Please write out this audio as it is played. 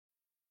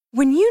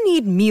When you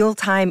need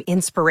mealtime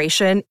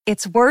inspiration,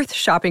 it's worth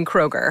shopping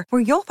Kroger,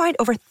 where you'll find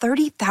over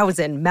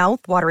 30,000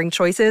 mouth-watering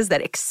choices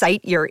that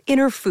excite your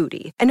inner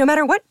foodie. And no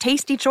matter what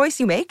tasty choice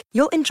you make,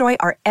 you'll enjoy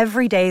our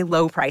everyday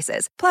low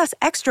prices, plus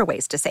extra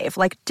ways to save,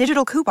 like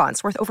digital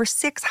coupons worth over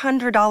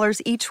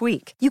 $600 each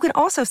week. You can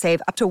also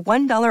save up to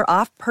 $1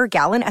 off per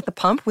gallon at the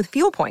pump with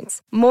fuel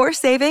points. More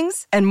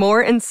savings and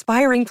more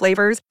inspiring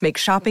flavors make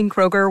shopping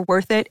Kroger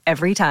worth it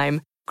every time.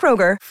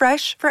 Kroger,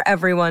 fresh for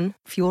everyone.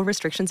 Fuel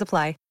restrictions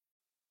apply.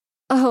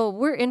 Oh,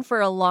 we're in for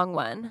a long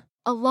one.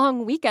 A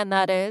long weekend,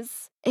 that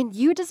is. And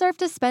you deserve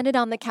to spend it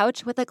on the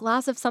couch with a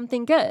glass of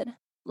something good.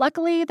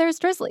 Luckily, there's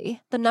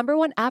Drizzly, the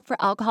 #1 app for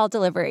alcohol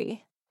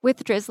delivery.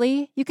 With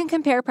Drizzly, you can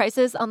compare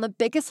prices on the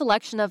biggest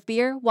selection of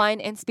beer,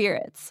 wine, and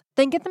spirits,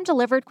 then get them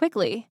delivered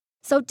quickly.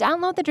 So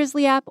download the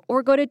Drizzly app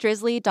or go to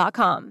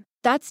drizzly.com.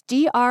 That's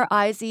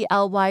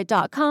DRIZLY.com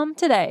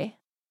today.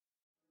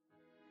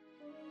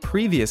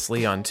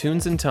 Previously on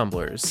Tunes and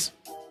Tumblers.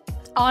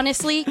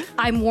 Honestly,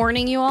 I'm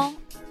warning you all,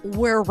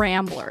 we're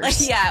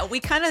ramblers. Yeah, we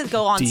kind of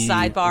go on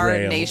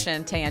sidebar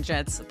nation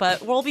tangents,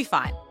 but we'll be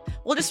fine.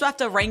 We'll just have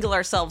to wrangle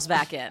ourselves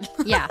back in.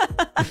 Yeah.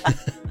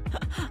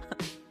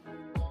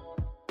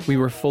 We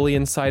were fully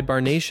in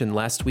Sidebar Nation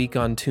last week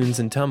on Tunes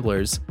and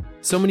Tumblers.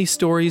 So many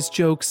stories,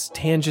 jokes,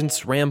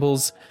 tangents,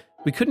 rambles.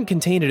 We couldn't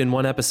contain it in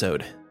one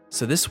episode.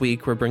 So this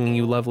week, we're bringing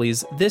you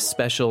lovelies this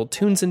special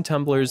Tunes and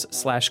Tumblers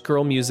 /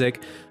 girl music,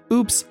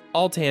 oops,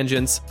 all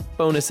tangents,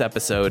 bonus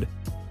episode.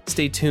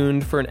 Stay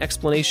tuned for an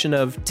explanation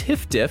of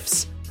Tiff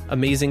Diffs,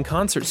 amazing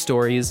concert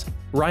stories,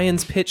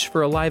 Ryan's pitch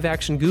for a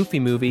live-action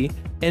Goofy movie,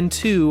 and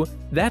 2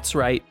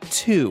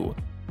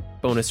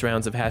 bonus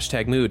rounds of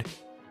 #mood.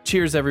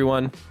 Cheers,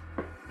 everyone.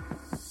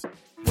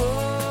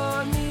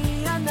 Pour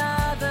me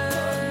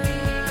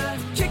another.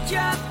 Kick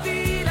your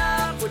feet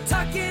up. We're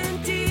talking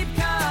deep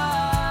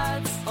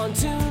cuts on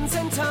Tunes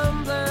and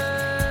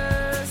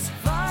Tumblers.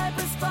 Vibe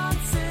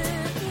responsibly.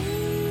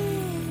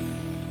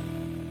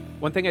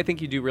 One thing I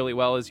think you do really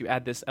well is you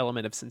add this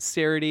element of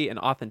sincerity and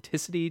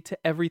authenticity to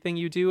everything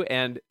you do.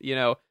 And, you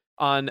know,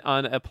 on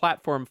a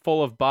platform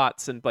full of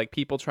bots and like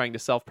people trying to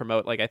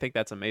self-promote, like I think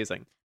that's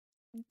amazing.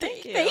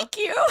 Thank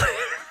you.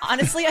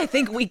 Honestly, I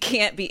think we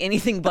can't be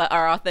anything but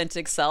our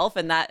authentic self,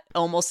 and that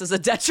almost is a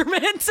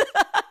detriment.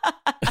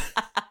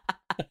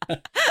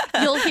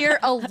 You'll hear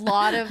a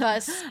lot of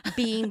us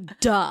being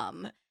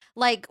dumb.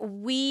 Like,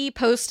 we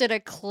posted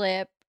a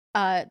clip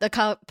a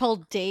couple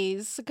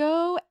days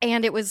ago,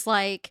 and it was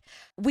like,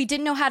 we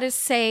didn't know how to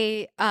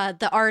say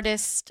the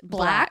artist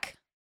Black,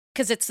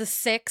 because it's the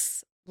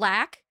 6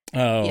 Black.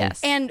 Oh. Yes.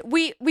 And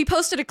we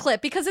posted a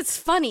clip because it's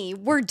funny.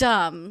 We're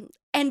dumb.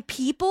 And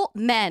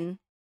men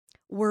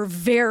were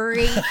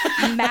very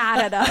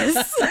mad at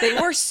us. They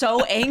were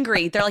so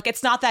angry. They're like,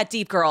 it's not that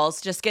deep, girls.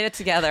 Just get it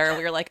together.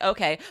 We were like,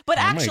 okay. But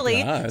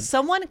actually,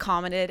 someone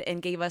commented and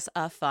gave us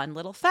a fun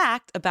little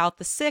fact about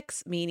the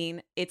 6,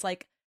 meaning it's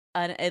like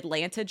an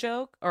Atlanta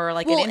joke or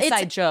like an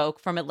inside joke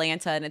from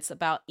Atlanta, and it's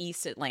about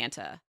East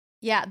Atlanta.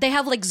 Yeah, they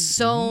have like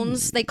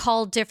zones. They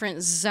call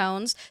different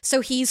zones.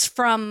 So he's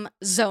from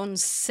zone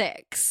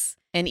 6.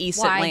 In East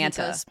Why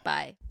Atlanta. He goes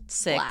by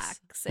 6. Black.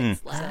 6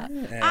 Black.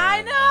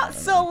 I know.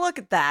 So look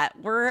at that.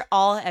 We're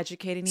all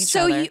educating each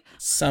other.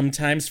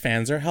 Sometimes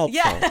fans are helpful.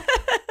 Yeah.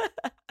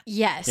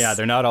 Yes. Yeah,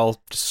 they're not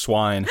all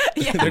swine.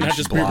 Yeah. They're not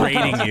just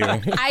berating you.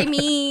 I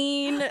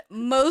mean,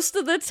 most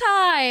of the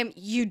time,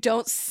 you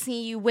don't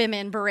see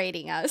women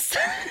berating us.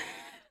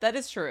 That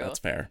is true. That's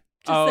fair.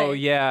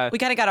 Yeah. We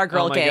kind of got our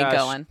girl gang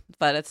going,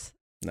 but it's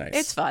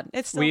Nice. fun.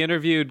 It's still... We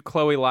interviewed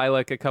Chloe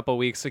Lilac a couple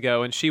weeks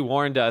ago, and she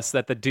warned us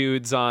that the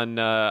dudes on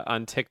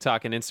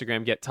TikTok and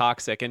Instagram get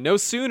toxic. And no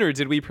sooner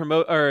did we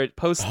promote or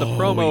post the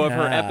promo of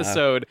her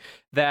episode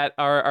that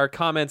our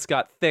comments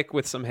got thick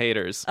with some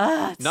haters.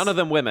 None of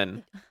them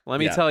women. Let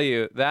me tell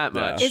you that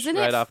much. Isn't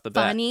right it off the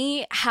bat.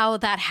 funny how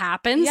that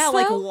happens? Yeah, though?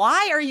 like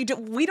why are you?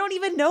 We don't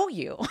even know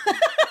you.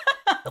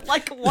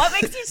 Like, what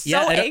makes you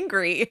so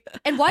angry?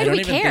 And why do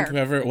we care? I don't even think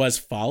whoever it was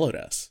followed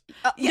us.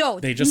 No,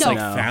 they just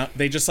found.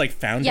 They just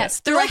found yes,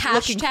 it. they're like a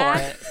looking for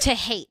hashtag to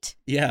hate.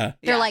 Yeah,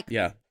 they're like,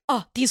 yeah.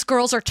 Oh, these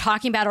girls are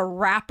talking about a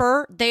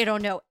rapper. They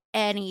don't know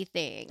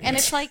anything, and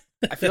it's like,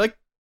 I feel like,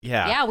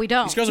 yeah, we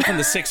don't. These girls are from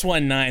the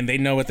 619. They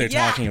know what they're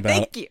talking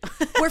about. Thank you.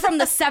 We're from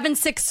the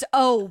 760,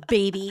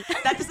 baby.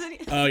 That doesn't.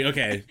 Oh,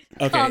 okay.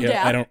 Calm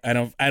down. I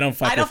don't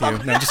fuck with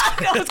you. No, I'm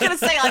just I was gonna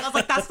say, I was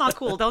like, that's not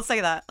cool. Don't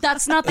say that.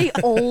 That's not the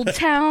Old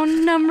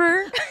Town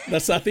number.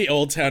 That's not the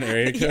Old Town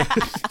area code.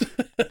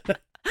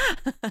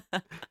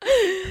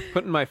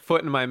 Putting my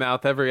foot in my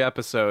mouth every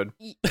episode.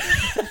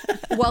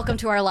 Welcome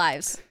to our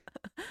lives.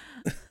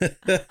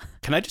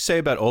 can I just say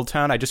about Old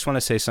Town? I just want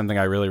to say something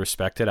I really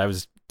respected. I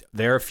was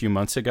there a few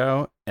months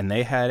ago, and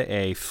they had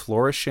a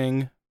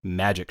flourishing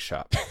magic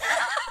shop.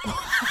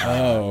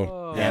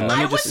 Oh. And let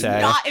me just say, I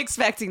was not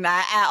expecting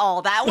that at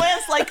all. That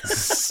was like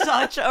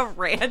such a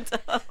random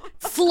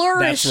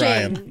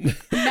flourishing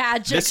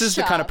magic This is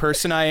shop. the kind of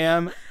person I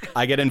am.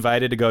 I get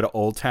invited to go to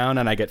Old Town,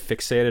 and I get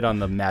fixated on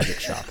the magic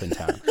shop in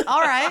town.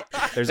 All right.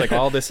 There's like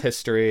all this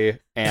history,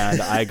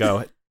 and I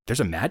go, there's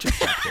a magic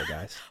shop here,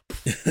 guys.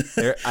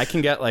 I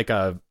can get like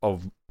a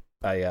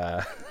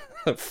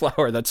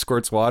flower that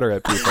squirts water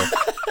at people.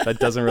 That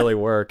doesn't really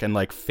work, and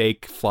like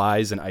fake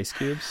flies and ice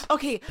cubes.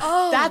 Okay,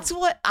 that's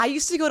what I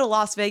used to go to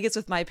Las Vegas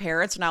with my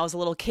parents when I was a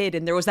little kid,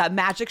 and there was that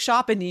magic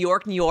shop in New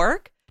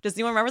York. Does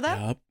anyone remember that?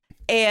 Yep.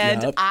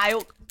 And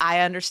I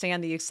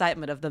understand the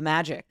excitement of the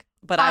magic,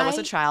 but I was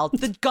a child.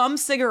 The gum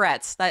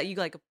cigarettes that you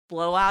like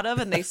blow out of,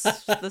 and the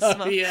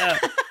smoke. Yeah.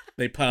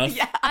 They puff.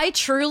 Yeah. I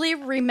truly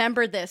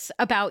remember this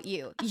about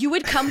you. You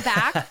would come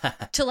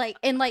back to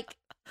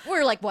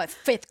we're like what,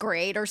 5th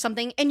grade or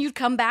something, and you'd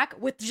come back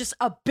with just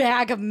a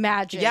bag of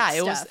magic. Yeah,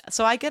 it stuff. was.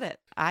 So I get it.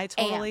 I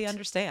totally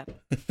understand.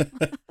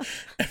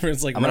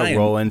 Everyone's like, I'm gonna Ryan,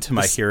 roll into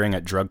my hearing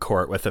at drug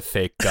court with a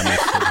fake gummy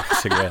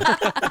cigarette.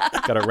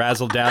 Gotta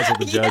razzle dazzle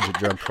the judge at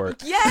drug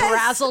court. Yes.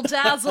 Razzle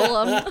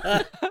dazzle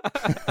them.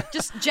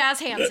 Just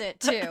jazz hands it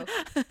too.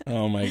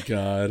 Oh my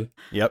God.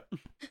 Yep.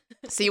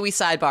 See, we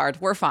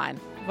sidebarred. We're fine.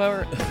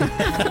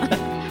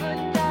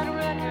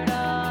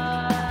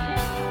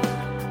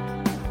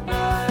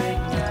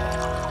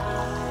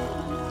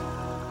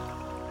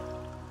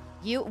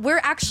 We're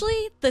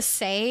actually the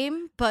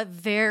same, but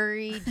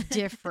very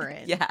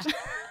different. Yeah.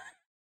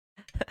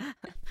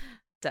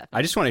 Definitely.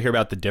 I just want to hear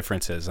about the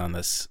differences on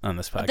this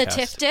podcast. The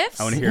tiff diffs?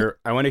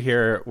 I want to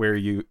hear where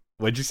you.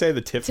 What'd you say?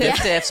 The tiff Tiff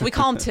diffs? diffs. We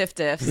call them tiff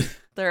diffs.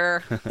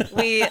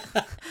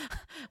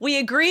 We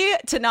agree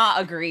to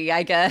not agree,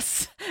 I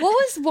guess. What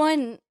was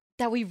one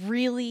that we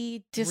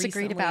really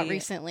disagreed about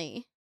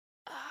recently?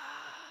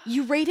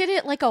 You rated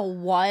it like a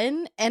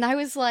 1, and I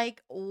was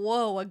like,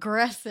 whoa,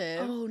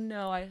 aggressive. Oh,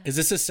 no. Is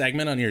this a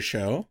segment on your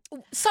show?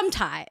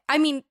 Sometime. I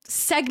mean,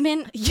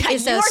 segment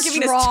is you a are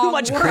giving us strong too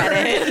much word.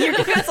 credit. You're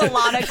giving us a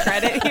lot of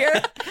credit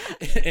here.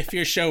 If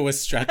your show was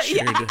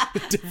structured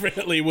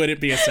differently, would it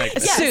be a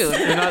segment? Soon.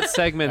 They're not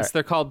segments.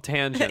 They're called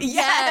tangents.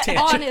 Yeah,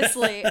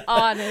 honestly.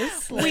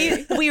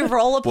 We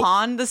roll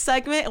upon the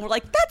segment, and we're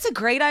like, that's a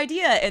great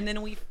idea. And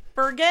then we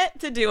forget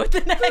to do it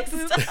the next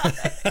time.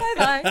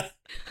 Bye-bye.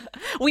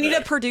 We need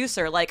a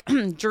producer like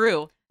Drew.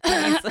 Drew.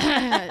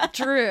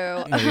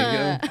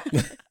 There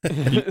you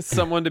go.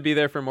 Someone to be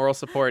there for moral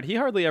support. He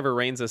hardly ever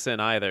reins us in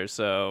either,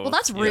 so... Well,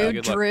 that's yeah, rude,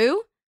 good luck.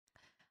 Drew.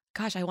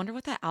 Gosh, I wonder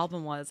what that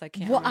album was. I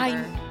can't Well,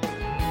 remember.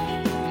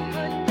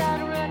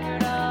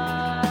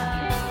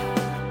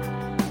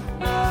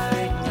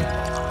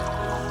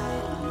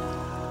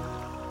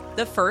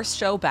 The first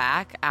show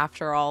back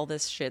after all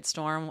this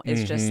shitstorm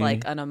is just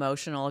like an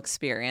emotional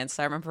experience.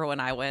 I remember when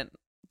I went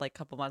like a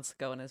couple months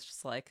ago, and it's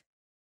just like,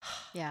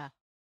 Yeah.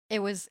 It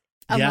was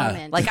a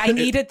moment. like I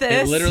needed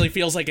this. It literally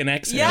feels like an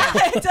exhale. Yeah,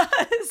 it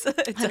does.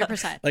 It does.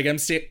 100%. Like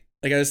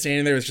I was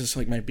standing there with just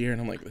like my beer,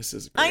 and I'm like, this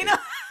is great. I know.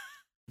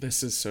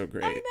 This is so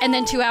great. And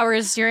then 2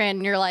 hours you're in,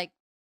 and you're like,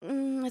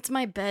 it's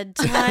my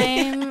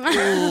bedtime.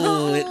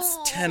 Ooh, it's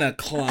 10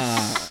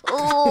 o'clock.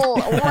 Oh,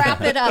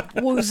 wrap it up,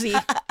 woozy.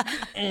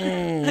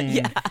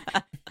 Yeah.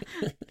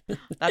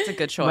 That's a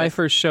good choice. My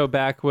first show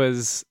back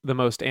was the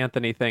most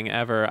Anthony thing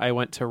ever. I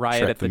went to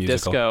Riot Shrek at the the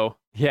musical. Disco.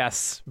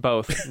 Yes,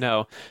 both.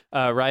 No.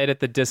 Riot at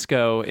the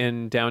Disco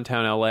in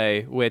downtown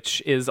LA,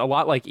 which is a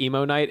lot like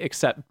emo night,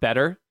 except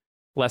better.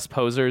 Less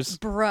posers.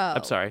 Bro.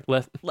 I'm sorry.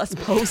 Less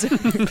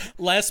posing.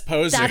 Less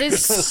poser. That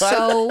is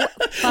so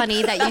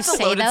funny that you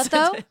say that,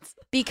 though,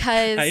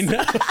 because I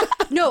know.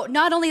 no,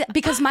 not only that,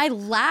 because my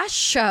last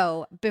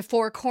show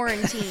before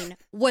quarantine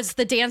was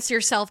the Dance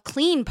Yourself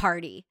Clean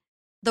party,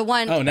 the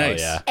one. Oh,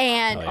 nice. Oh, yeah.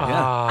 And Oh,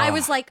 yeah. I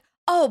was like,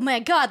 oh my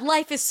God,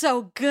 life is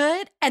so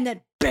good. And then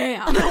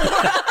bam.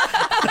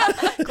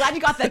 Glad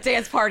you got that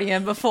dance party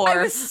in before.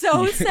 I was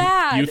so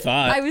sad. You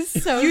thought. I was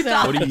so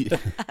sad. What do you?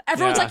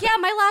 Everyone's Yeah. like, yeah,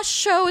 my last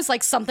show is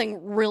like something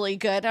really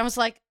good. And I was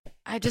like,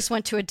 I just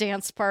went to a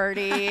dance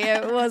party.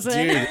 It wasn't.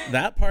 Dude,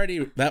 that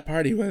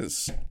party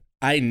was.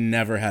 I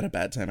never had a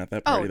bad time at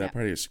that party. Oh, That no.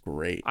 party was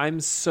great. I'm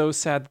so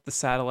sad that the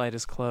satellite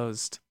is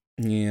closed.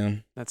 Yeah.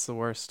 That's the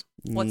worst.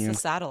 What's Yeah. the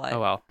satellite?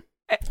 Oh well.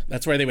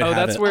 That's where they would Oh,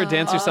 have that's it. where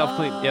Dance Yourself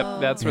Clean.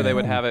 Yep, that's where they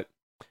would Yeah. have it.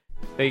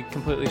 They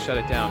completely shut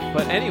it down.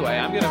 But anyway,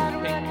 I'm gonna.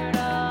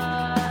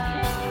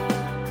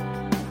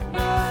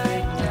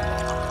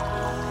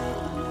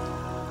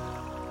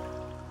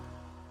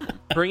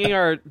 Bringing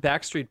our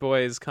Backstreet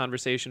Boys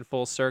conversation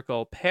full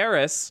circle,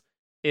 Paris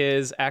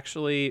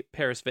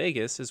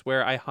Vegas is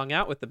where I hung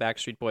out with the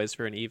Backstreet Boys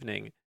for an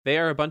evening. They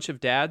are a bunch of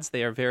dads.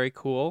 They are very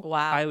cool.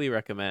 Wow. Highly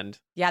recommend.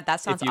 Yeah,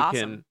 that sounds if you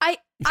awesome. can.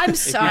 I'm I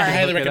sorry.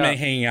 highly Look it recommend up.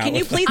 hanging out Can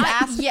you with them. please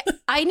ask?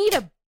 I need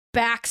a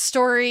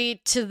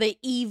backstory to the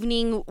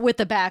evening with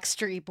the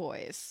Backstreet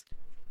Boys.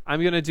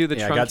 I'm gonna do the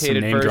Yeah, I got some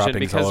truncated name version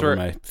droppings all because over we're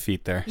my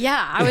feet there.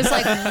 Yeah, I was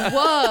like,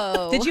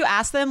 whoa. Did you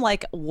ask them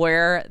like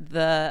where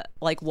the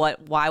like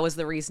why was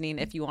the reasoning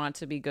if you wanted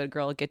to be good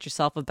girl get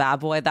yourself a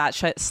bad boy? That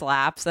shit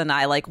slaps, and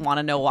I like want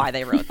to know why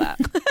they wrote that.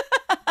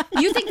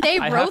 You think they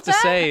I wrote have to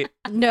that? say,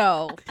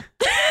 No.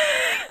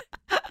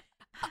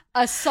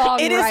 A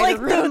songwriter It is like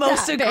the wrote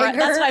most that aggressive. banger.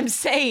 That's what I'm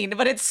saying,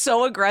 but it's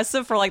so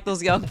aggressive for like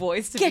those young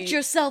boys to Get be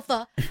yourself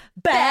a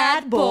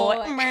bad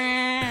boy.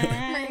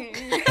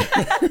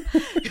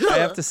 I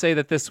have to say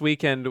that this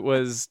weekend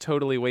was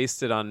totally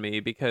wasted on me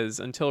because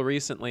until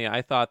recently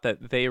I thought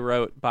that they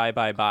wrote Bye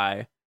Bye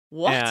Bye.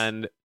 What?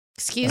 And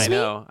Excuse I me?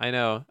 know.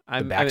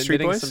 I'm Backstreet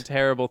admitting Boys? some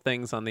terrible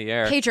things on the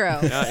air. Pedro.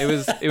 No,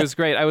 it was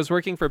great. I was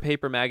working for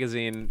Paper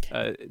Magazine,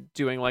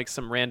 doing like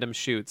some random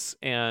shoots,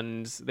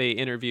 and they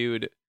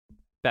interviewed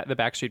the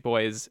Backstreet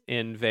Boys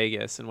in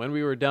Vegas. And when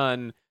we were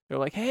done, they're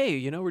like,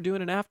 "Hey, we're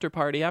doing an after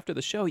party after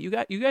the show. You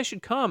guys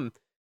should come."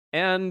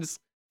 And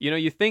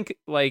you think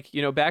like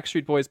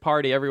Backstreet Boys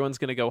party, everyone's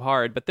gonna go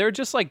hard, but they're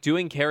just like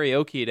doing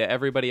karaoke to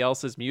everybody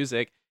else's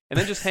music, and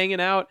then just hanging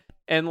out.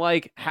 And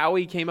like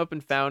Howie came up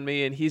and found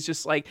me, and he's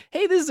just like,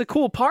 "Hey, this is a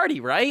cool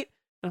party, right?"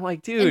 And I'm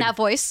like, "Dude, In that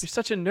voice. you're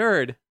such a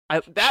nerd."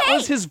 That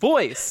was his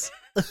voice.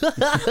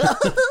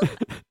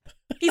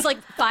 He's like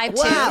 5'2".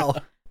 Wow.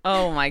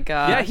 Oh my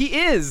god. Yeah, he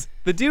is.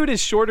 The dude is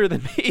shorter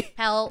than me.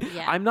 Hell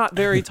yeah. I'm not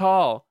very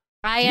tall.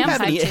 I Do you am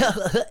have any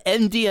 5'2".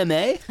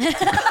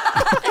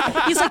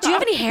 MDMA? He's like, do you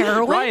have any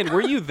heroin? Ryan,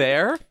 were you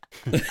there?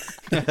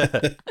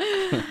 I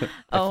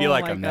feel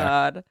like my I'm there.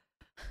 god.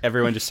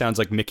 Everyone just sounds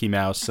like Mickey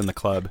Mouse in the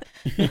club.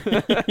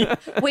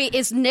 Wait,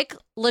 is Nick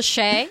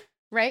Lachey,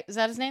 right? Is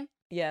that his name?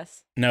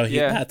 Yes. No,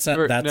 Yeah, that's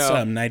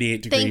no.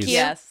 98 degrees. Thank you.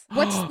 Yes.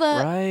 What's the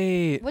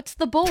Right. what's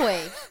the boy?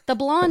 The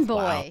blonde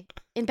boy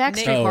in Backstreet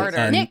Nick Boys.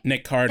 Carter.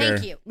 Nick Carter.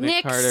 Thank you. Nick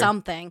Nick Carter.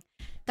 something.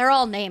 They're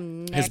all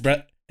named Nick. His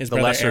brother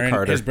lesser Aaron.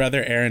 Carter. His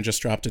brother Aaron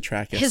just dropped a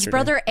track yesterday. His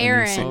brother A new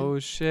Aaron. song. Oh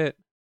shit.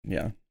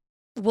 Yeah.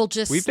 We'll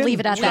just We've been leave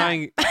it at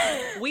trying.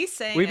 We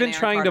sang. We've an been Aaron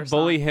trying to Carter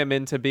bully song. him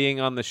into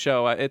being on the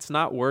show. It's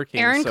not working.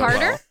 Aaron so Carter?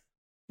 well.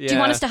 Yeah. Do you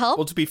want us to help?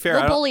 Well, to be fair,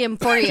 We'll I don't- bully him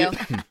for you.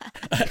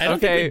 I don't Okay.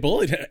 think we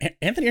bullied him.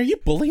 Anthony, are you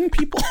bullying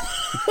people?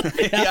 I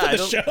the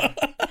don't-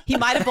 show. He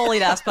might have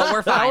bullied us, but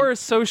we're fine. Our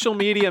social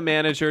media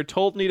manager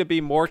told me to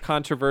be more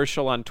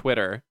controversial on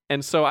Twitter,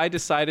 and so I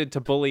decided to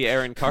bully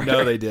Aaron Carter.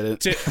 No, they didn't.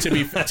 to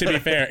be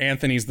fair,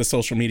 Anthony's the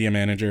social media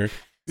manager.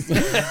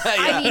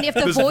 I mean, if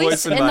the There's a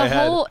voice in and my the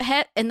head. whole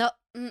head and the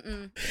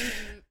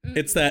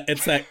It's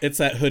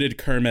that hooded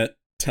Kermit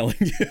telling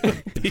you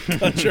be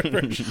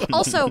controversial.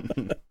 Also,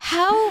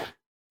 how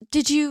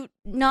did you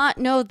not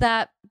know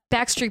that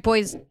Backstreet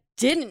Boys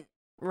didn't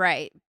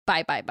write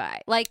Bye Bye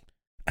Bye? Like,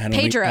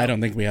 Pedro. I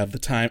don't think we have the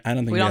time. I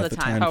don't think We we don't have the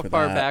time How for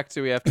far that. back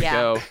do we have to Yeah.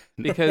 go?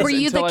 Because Were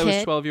you until the I was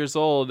kid? 12 years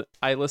old,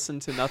 I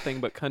listened to nothing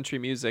but country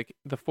music,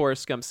 the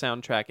Forrest Gump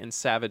soundtrack, and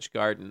Savage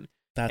Garden.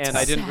 That's And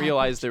I didn't Savage.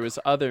 realize there was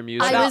other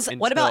music.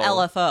 What about until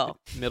LFO?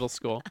 Middle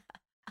school.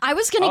 I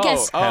was gonna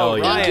guess hell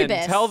yeah. Ryan,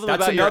 Incubus. tell them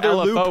That's about your another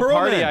Lou LFO Pearlman.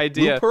 party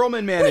idea. Lou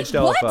Pearlman managed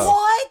Wait, what? LFO.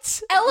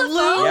 What? LFO?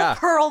 Lou Yeah.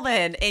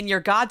 Pearlman in your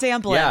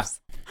goddamn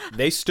blips.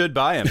 They stood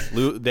by him.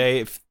 Lou,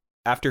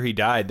 after he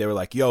died, they were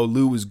like, "Yo,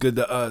 Lou was good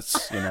to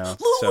us," you know.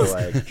 Lou So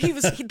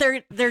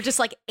like, they're just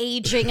like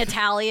aging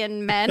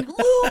Italian men. Lou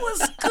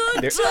was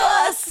good to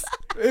us.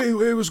 hey,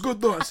 it was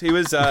good to us. He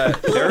was.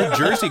 They're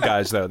Jersey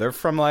guys though. They're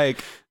from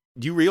like.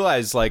 Do you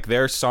realize like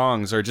their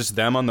songs are just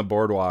them on the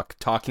boardwalk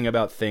talking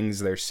about things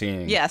they're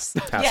seeing? Yes.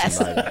 Passing Yes.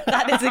 by them.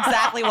 That is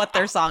exactly what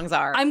their songs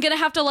are. I'm gonna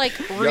have to like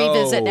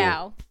revisit Yo.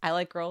 now. I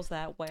like girls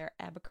that wear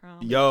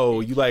Abercrombie. Yo,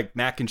 you like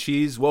mac and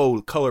cheese?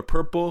 Whoa, color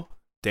purple.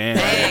 Damn.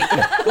 Dang.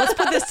 Let's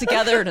put this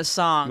together in a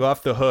song. Go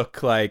off the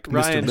hook like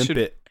Ryan, Mr. should-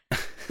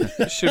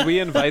 Limpet. Should we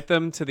invite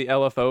them to the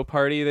LFO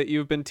party that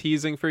you've been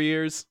teasing for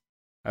years?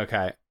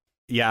 Okay.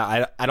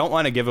 Yeah, I don't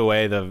want to give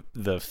away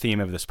the theme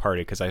of this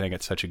party because I think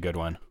it's such a good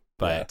one.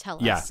 But Tell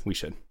yeah, us. we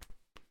should.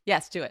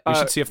 Yes, do it. We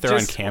should see if they're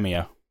just- on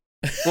Cameo.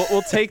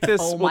 We'll take this.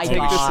 Oh we'll my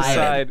take this God.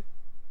 aside.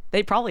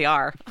 They probably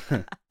are.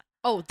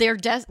 Oh, they're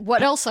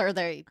what else are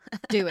they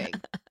doing?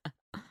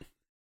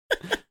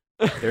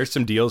 There's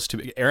some deals to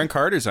be. Aaron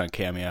Carter's on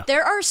Cameo.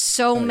 There are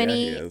so Oh, yeah,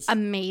 many he is.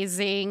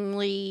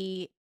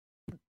 amazingly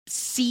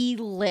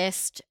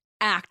C-list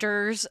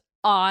actors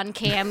on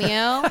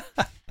Cameo.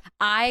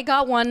 I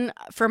got one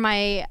for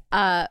my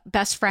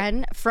best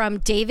friend from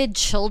David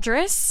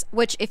Childress,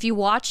 which if you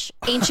watch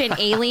Ancient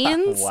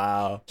Aliens,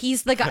 Wow.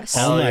 he's the guy.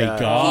 Oh my yeah.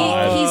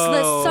 god. He's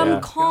the Oh, some yeah.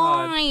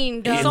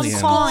 kind, Aliens.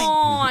 some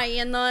kind,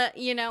 and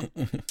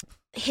the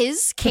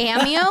his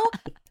cameo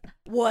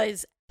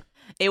was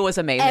It was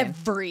amazing.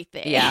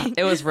 everything. Yeah,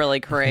 it was really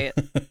great.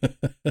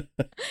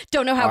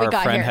 Don't know how Our we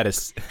got friend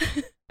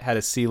here. had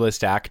a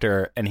C-list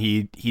actor, and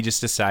he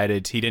just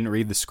decided he didn't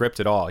read the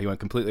script at all. He went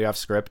completely off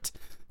script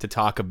to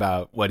talk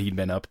about what he'd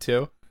been up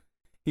to.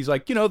 He's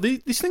like,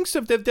 these things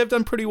they've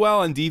done pretty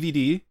well on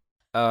DVD.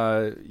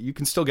 You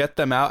can still get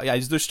them out. Yeah,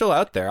 they're still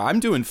out there.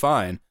 I'm doing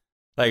fine.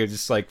 Like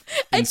just like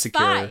insecure,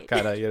 fine.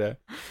 kind of,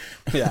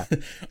 Yeah.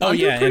 Oh I'm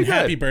doing yeah, pretty and good.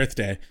 happy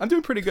birthday. I'm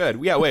doing pretty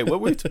good. Yeah. Wait.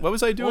 What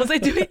was I doing? What was I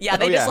doing? Yeah,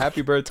 they Oh, just like,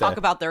 happy birthday. talk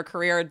about their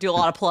career, do a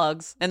lot of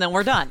plugs, and then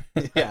we're done.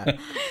 Yeah.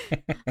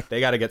 They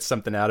got to get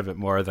something out of it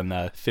more than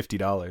the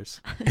 $50.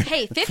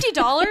 Hey,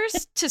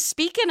 $50 to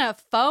speak in a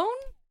phone?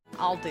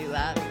 I'll do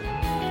that.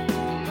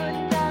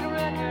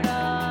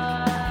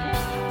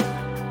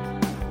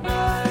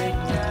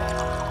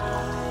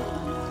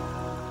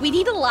 We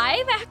need a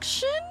live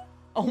action?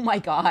 Oh my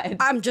God.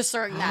 I'm just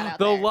throwing that out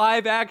The there.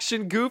 live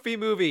action Goofy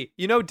movie.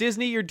 You know,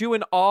 Disney, you're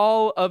doing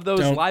all of those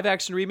Don't- live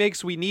action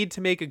remakes. We need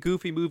to make a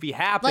Goofy movie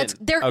happen.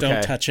 They're Okay.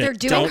 Don't touch it. They're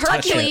doing Don't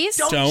touch it. Hercules.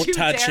 Don't you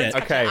touch dare it.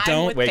 touch Okay, I'm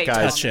don't with wait, Pedro.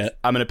 guys. touch it.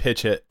 I'm gonna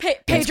pitch it.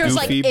 Pedro's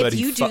like, goofy, but if he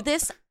you do fu-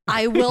 this,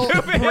 I will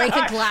break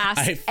a glass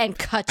I- and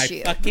cut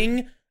you.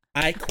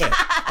 I quit.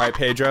 All right,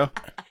 Pedro.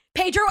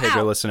 Pedro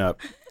Pedro, out. listen up.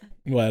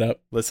 What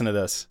up? Listen to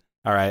this.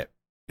 All right.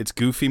 It's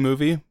Goofy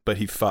movie, but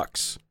he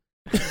fucks.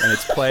 And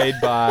it's played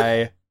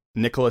by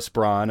Nicholas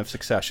Braun of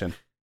Succession.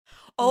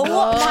 Oh my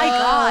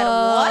God.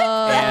 What?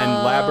 And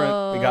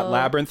Labyrinth, we got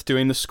Labyrinth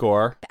doing the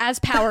score. As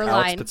Alex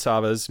Powerline.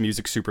 Pizzava's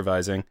music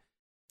supervising.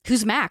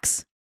 Who's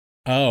Max?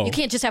 Oh. You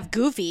can't just have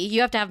Goofy.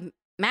 You have to have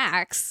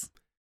Max.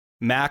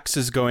 Max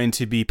is going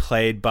to be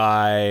played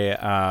by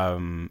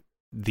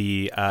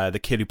the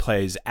kid who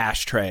plays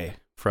Ashtray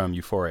from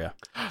Euphoria.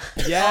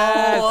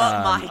 yes.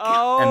 Oh my God.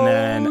 Oh, And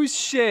then-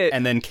 shit.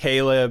 And then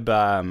Caleb,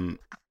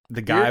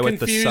 the guy You're with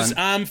confused. the sun.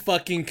 I'm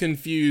fucking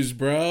confused,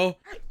 bro.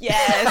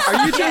 Yes.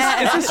 Are you just?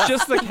 Yes. Is this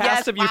just the cast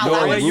Yes, of wow, Euphoria?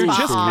 that was You're fun.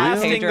 just For real?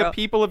 casting Pedro. the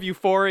people of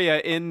Euphoria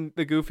in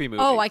the Goofy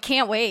movie. Oh, I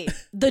can't wait.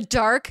 The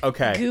dark,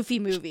 Okay. Goofy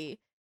movie.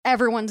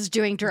 Everyone's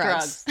doing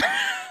drugs.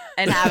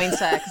 And having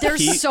sex. There's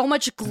He- so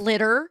much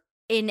glitter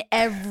in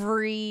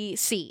every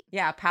scene.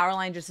 Yeah,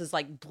 Powerline just is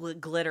like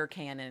glitter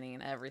cannoning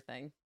and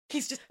everything.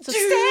 He's just So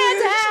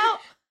stand out.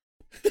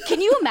 Can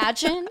you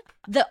imagine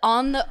the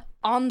on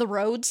the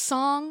road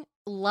song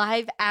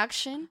live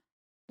action?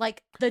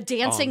 Like the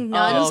dancing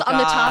nuns oh on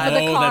the top of the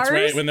Oh, cars. that's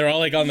right. When they're all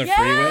like on the yeah.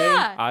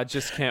 freeway. I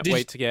just can't Did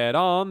wait to get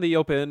on the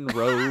open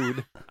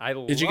road. I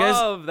Did you guys-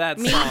 love that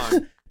Me-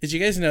 song. Did you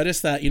guys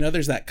notice that?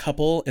 There's that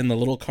couple in the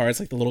little cars,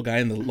 like the little guy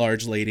and the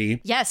large lady.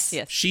 Yes.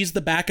 Yes. She's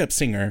the backup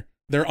singer.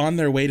 They're on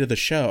their way to the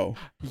show.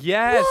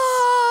 Yes.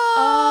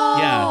 Oh.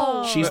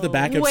 Yeah, she's the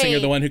backup singer,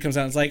 Wait. the one who comes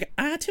out and is like,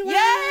 to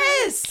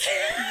Yes.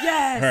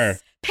 Yes. Her.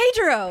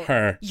 Pedro,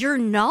 Her. your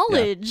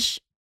knowledge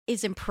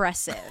is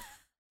impressive.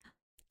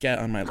 Get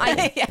on my level.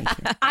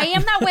 I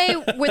am that way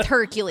with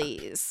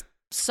Hercules.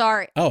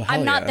 Sorry. Oh, hell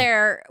I'm not yeah.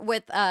 there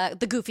with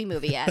the Goofy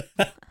movie yet.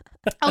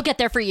 I'll get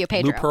there for you,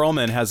 Pedro. Lou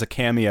Pearlman has a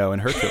cameo in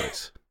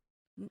Hercules.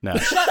 No. No,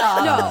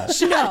 No,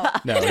 he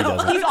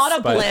doesn't. He's on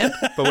a But- blimp.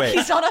 But wait.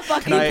 He's on a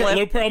fucking Can I- blimp.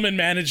 Lou Pearlman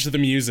managed the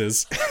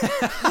muses. We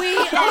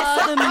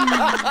are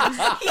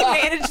the He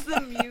managed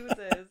the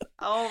muses.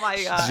 Oh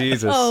my God.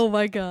 Jesus. Oh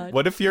my god.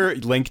 What if your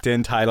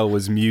LinkedIn title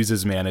was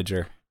Muses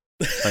Manager?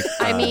 Like,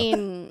 I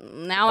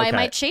mean, now I okay.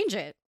 might change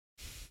it.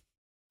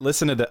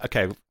 Listen to the.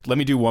 Okay, let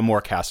me do one more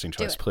casting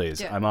choice, it, please.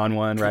 do it. I'm on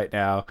one right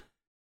now.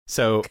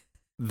 So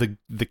the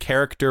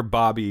character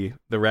Bobby,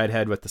 the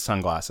redhead with the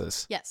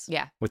sunglasses, Yes.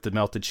 Yeah. with the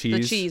melted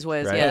cheese. The cheese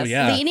whiz, right? yes. Oh,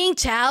 yeah. Leaning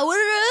Tower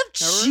of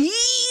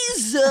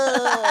Jesus.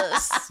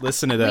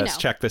 Listen to We this. know.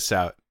 Check this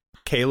out.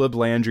 Caleb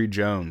Landry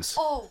Jones.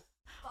 Oh,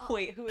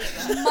 Wait, who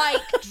is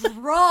that? mic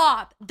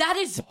drop. That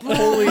is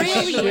Holy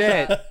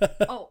brilliant. shit.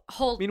 Oh, I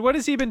hold. mean, what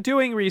has he been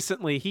doing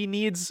recently? He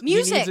needs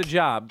Music. a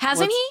job.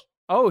 Hasn't What's- he?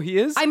 Oh, he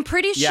is? I'm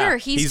pretty Yeah, sure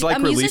he's like a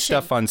released musician.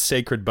 stuff on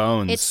Sacred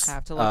Bones. It's- I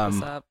have to look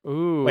this up.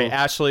 Ooh. Wait,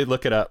 Ashley,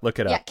 look it up. Look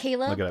it Yeah, up.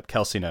 Caleb Look it up.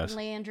 Kelsey knows.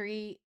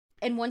 Landry.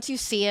 And once you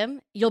see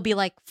him, you'll be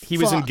like, He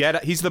was in "Fuck."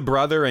 Get. He's the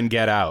brother in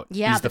Get Out.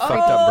 Yeah, he's the the-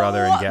 fucked up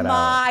brother in Get Oh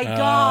Out. my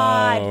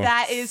God. Oh.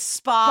 That is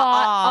spot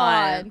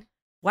Spot on.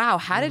 Wow,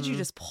 how did you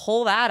just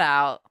pull that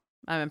out?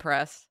 I'm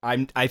impressed.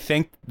 I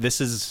think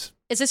this is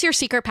Is this your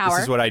secret power?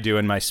 this is what I do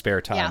in my spare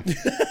time.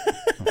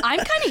 I'm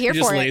kind of He here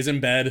just for lays it.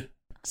 in bed,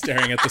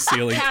 staring at the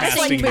ceiling,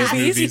 Casting casting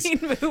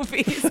these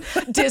movies.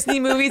 Disney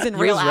movies, and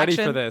He real was ready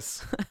action. for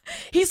this.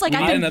 He's like, We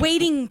I've need been another-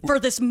 waiting for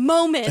this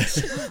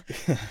moment.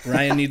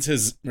 Ryan needs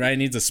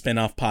a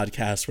spin-off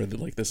podcast where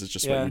this is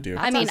just what you do.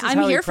 I mean, This is I'm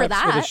how he here for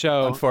preps the that.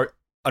 show.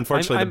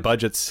 Unfortunately, I'm- the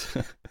budget's.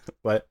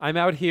 What? I'm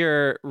out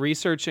here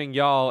researching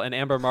y'all and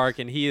Amber Mark,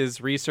 and he is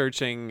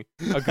researching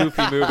a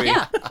Goofy movie.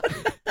 Yeah.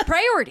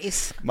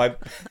 Priorities.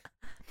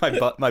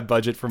 My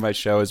budget for my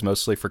show is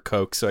mostly for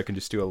Coke, so I can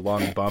just do a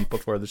long bump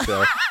before the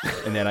show,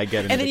 and then I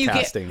get into And then the you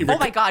casting. get, oh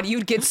my God,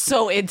 you'd get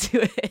so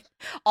into it.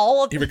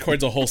 All of He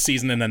records a whole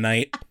season in a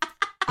night.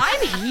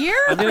 I'm here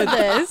I'm for gonna-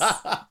 this.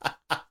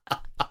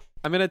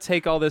 I'm gonna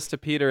take all this to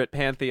Peter at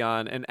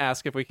Pantheon and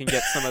ask if we can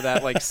get some of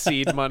that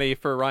seed money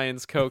for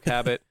Ryan's Coke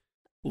habit.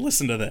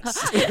 Listen to this.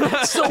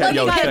 so let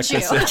Yo, me check get you.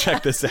 this.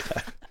 Check this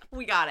out.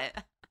 We got it.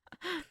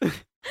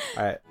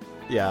 All right.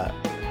 Yeah.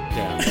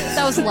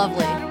 That was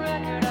lovely.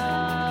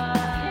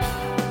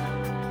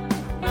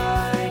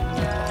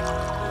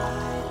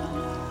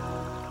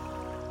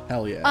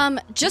 Hell yeah.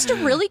 Just a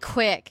really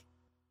quick,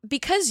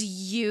 because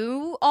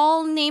you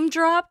all name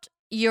dropped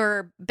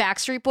your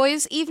Backstreet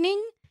Boys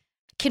evening,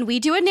 can we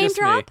do a name Just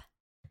me. drop?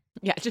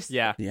 Yeah, just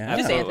Yeah. just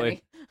absolutely.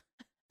 Anthony.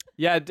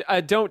 Yeah,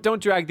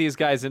 don't drag these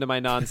guys into my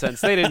nonsense.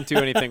 They didn't do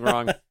anything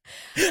wrong.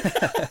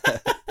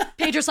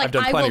 Pedro's like, I've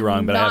done I plenty will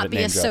wrong, but I not haven't be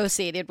name dropped.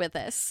 associated with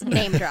this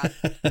name drop.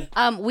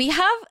 We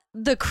have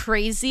the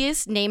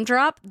craziest name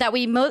drop that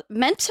we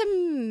meant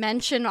to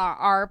mention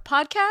our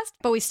podcast,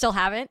 but we still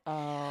haven't.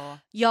 Oh.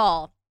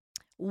 Y'all,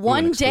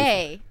 one exclusive.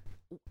 day,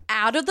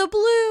 out of the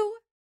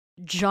blue,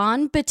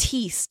 John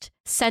Batiste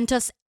sent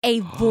us a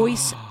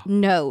voice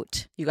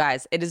note. You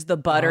guys, it is the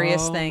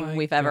butteriest Oh thing my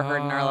we've ever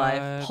heard in our life.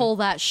 God. Pull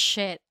that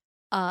shit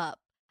up.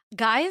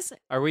 Guys,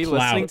 Are we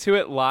Clout. listening to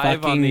it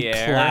live on the Fucking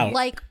air? clout.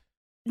 like,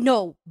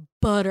 no,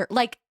 butter.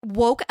 Like,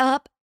 woke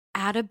up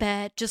out of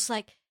bed, just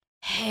like,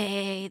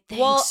 hey, thanks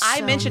Well, I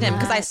so mentioned him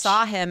because I much.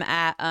 saw him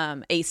at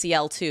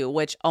ACL too,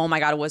 which, oh my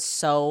God, was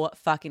so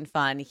fucking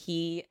fun.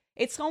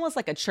 It's almost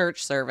like a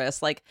church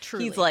service. Like,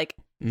 Truly. he's like,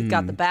 he's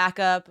got the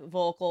backup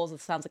vocals. It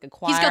sounds like a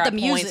choir. He's got the at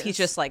points. muses. He's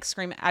just like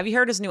screaming. Have you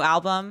heard his new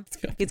album?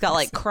 got He's got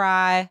like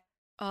Cry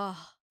Ugh,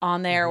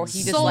 on there where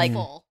he just soulful. like,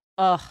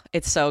 ugh,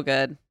 it's so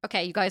good.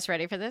 Okay, you guys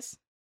ready for this?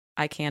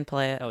 I can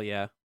play it. Hell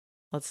yeah.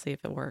 Let's see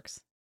if it works.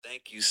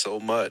 Thank you so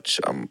much.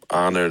 I'm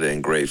honored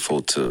and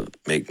grateful to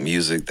make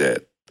music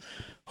that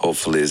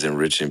hopefully is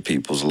enriching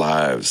people's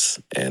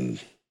lives, and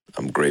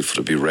I'm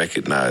grateful to be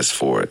recognized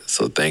for it.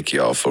 So thank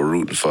you all for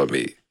rooting for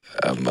me.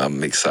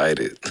 I'm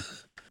excited.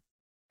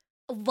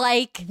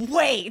 Like,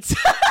 Wait.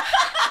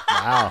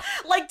 Wow.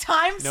 Like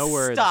time No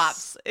words.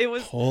 stops. It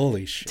was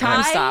Holy shit. Time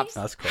I stops.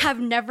 That's cool. have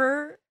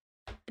never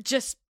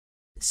just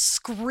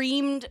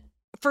screamed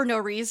for no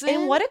reason.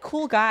 And what a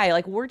cool guy.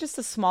 Like, we're just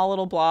a small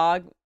little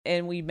blog,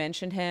 and we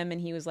mentioned him, and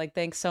he was like,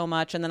 thanks so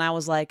much. And then I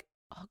was like,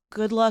 oh,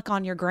 good luck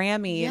on your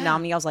Grammy Yeah.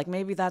 nominee. I was like,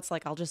 maybe that's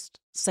like, I'll just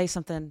say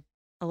something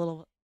a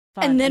little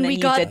fun. And then we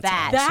he got did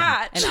that.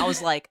 that. And I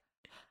was like,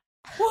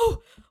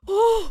 Whoa,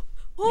 whoa,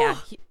 whoa. yeah.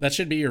 That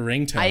should be your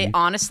ringtone. I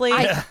honestly,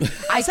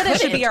 I said it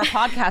should be our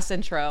podcast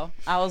intro.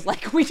 I was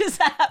like, we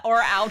just had,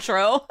 or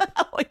outro.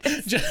 Like,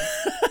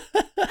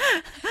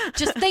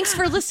 Just thanks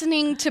for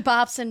listening to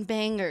Bops and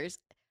Bangers.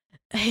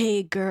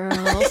 Hey,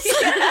 girls.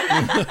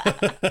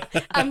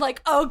 I'm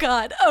like, oh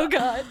God.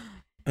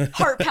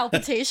 Heart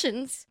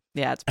palpitations.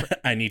 yeah, it's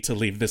I need to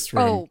leave this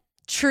room. Oh,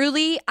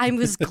 truly, I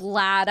was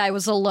glad I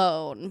was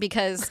alone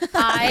because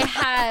I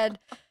had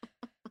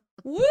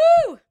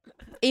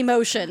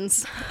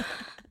emotions.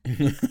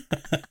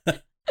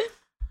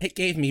 It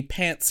gave me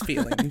pants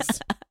feelings.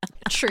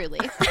 Truly.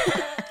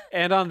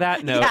 And on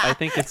that note, Yeah. I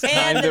think it's And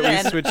time that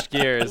then we switch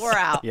gears. we're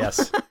out.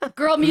 Yes.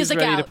 Girl Who's music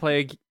ready out. to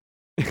play?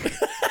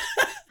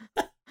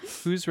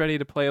 Who's ready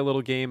to play a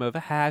little game of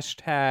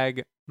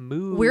hashtag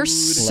mood? We're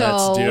Let's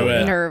so do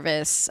it.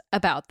 nervous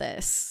about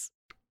this.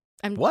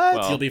 I'm What?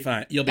 Well, You'll be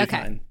fine. You'll be Okay.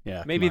 fine.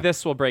 Yeah. Maybe come on.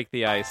 this will break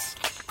the ice.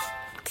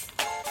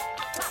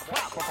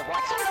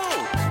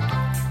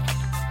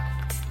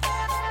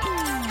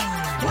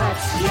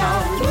 What's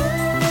your mood?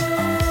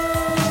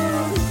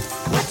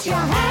 What's your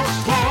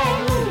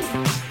hashtag?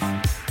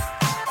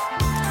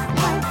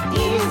 What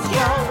is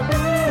your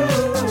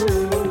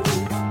mood?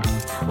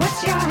 What's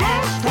your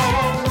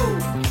hashtag?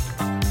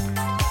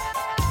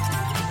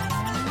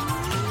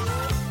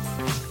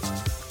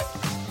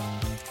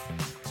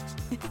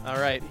 All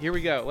right, here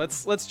we go.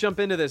 Let's jump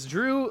into this.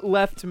 Drew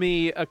left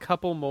me a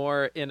couple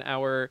more in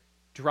our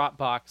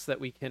Dropbox that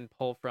we can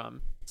pull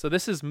from. So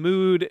this is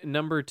mood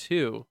number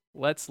 2.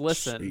 Let's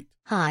listen. Sweet.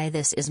 Hi,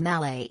 this is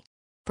Malay.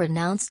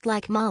 Pronounced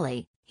like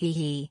Molly, hee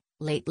hee.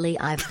 Lately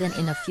I've been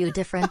in a few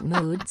different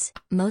moods,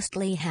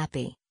 mostly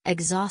happy,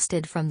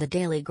 exhausted from the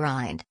daily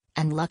grind,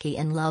 and lucky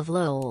in love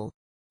lol.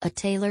 A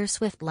Taylor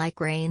Swift-like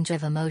range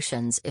of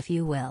emotions if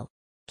you will.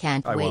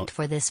 Can't I wait won't.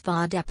 for this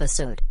pod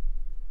episode.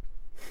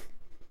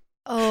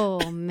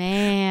 Oh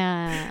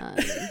man.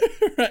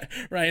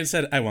 Ryan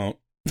said, I won't.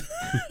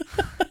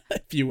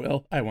 If you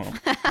will, I won't.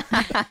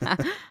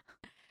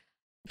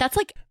 That's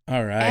like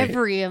All right.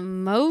 every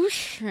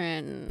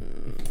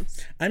emotion.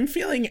 I'm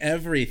feeling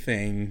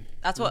everything.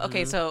 That's what.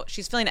 Okay, so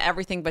she's feeling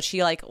everything, but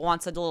she like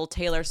wants a little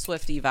Taylor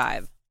Swifty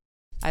vibe.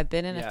 I've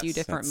been in a few Yes.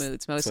 different That's-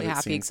 moods, that's mostly what it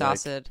happy, seems like.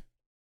 exhausted.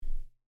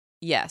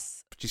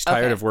 Yes. She's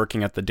tired Okay. of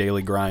working at the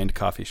Daily Grind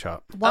coffee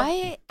shop.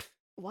 Why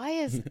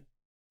is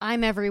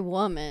I'm every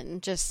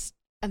woman just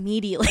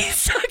immediately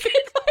stuck in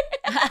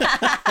my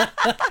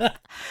head?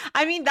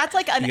 I mean, that's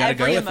like an You gotta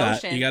go every with that.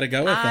 emotion. You gotta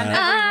go with I'm that.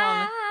 every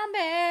woman. I'm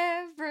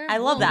every I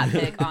love that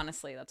woman. pick.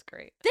 Honestly, that's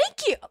great.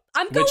 Thank you.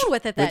 I'm going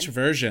with it then. Which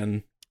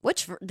version?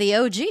 The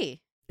OG?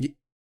 Ye-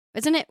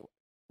 Isn't it?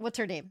 What's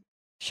her name?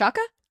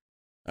 Shaka?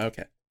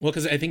 Okay. Well,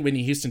 because I think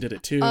Whitney Houston did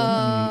it too. and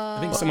I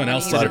think Oh. someone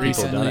else A did lot it of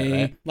people have done it,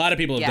 recently. right? A lot of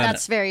people have Yeah. done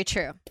That's it. very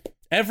true.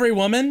 Every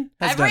woman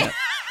has done it.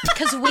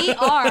 Because we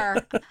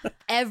are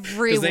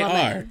every 'Cause they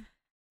woman. are.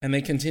 And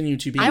they continue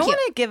to be. I want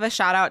to give a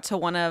shout out to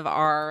one of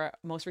our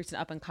most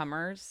recent up and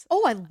comers.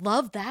 Oh, I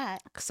love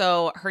that.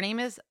 So her name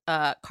is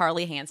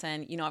Carly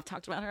Hansen. You know, I've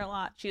talked about her a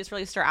lot. She just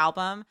released her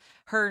album.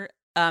 Her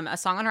a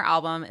song on her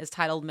album is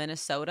titled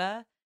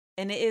Minnesota,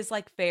 and it is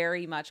like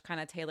very much kind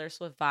of Taylor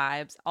Swift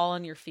vibes, all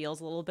in your feels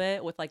a little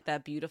bit, with like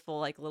that beautiful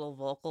like little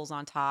vocals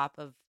on top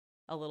of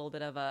a little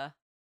bit of a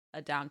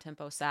down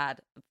tempo sad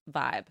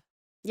vibe.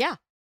 Yeah.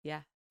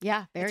 Yeah.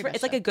 Yeah. Very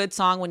It's like a good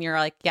song when you're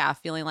like, yeah,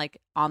 feeling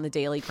like on the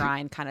daily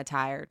grind, kind of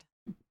tired.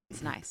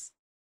 It's nice.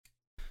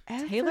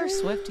 Taylor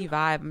Swifty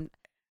vibe.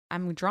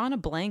 I'm drawing a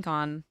blank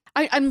on.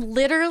 I'm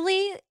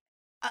literally.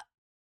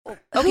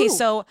 Okay, who?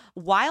 so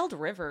Wild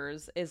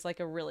Rivers is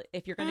like a really,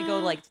 if you're gonna go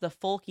like the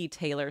folky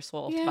Taylor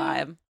Swift Yeah.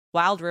 vibe.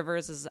 Wild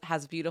Rivers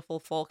has beautiful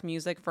folk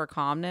music for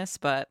calmness,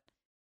 but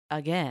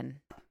again,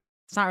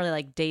 it's not really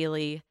like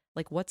daily.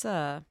 Like, what's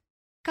a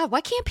God,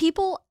 why can't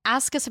people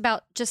ask us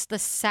about just the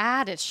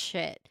saddest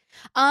shit?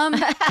 What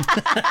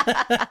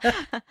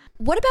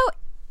about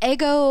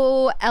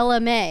Ego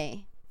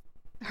LMA?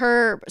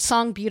 Her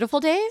song "Beautiful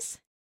Days,"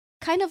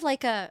 kind of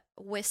like a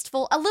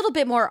wistful, a little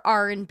bit more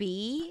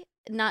R&B,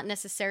 not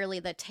necessarily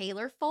the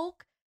Taylor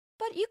folk,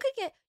 but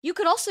you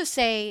could also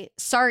say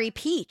 "Sorry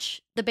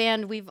Peach," the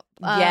band we've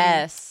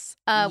yes.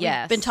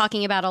 we've been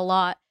talking about a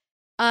lot.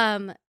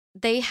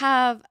 They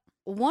have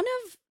one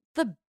of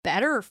the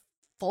better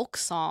folk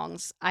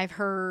songs I've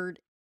heard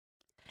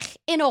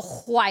in a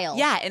while.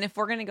 Yeah, and if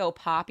we're gonna go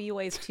poppy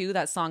ways too,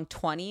 that song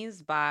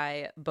 "20s"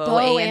 by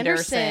Bo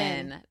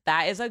Anderson.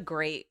 That is a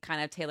great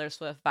kind of Taylor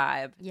Swift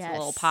vibe. Yes. It's a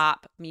little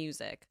pop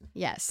music.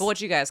 Yes. But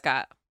what you guys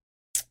got?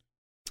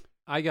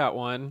 I got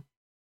one.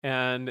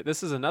 And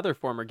this is another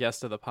former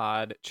guest of the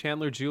pod,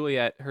 Chandler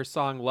Juliet, her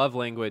song Love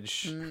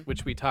Language,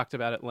 which we talked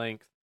about at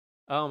length.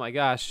 Oh my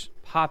gosh.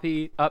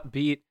 Poppy,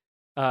 upbeat,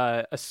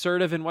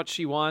 assertive in what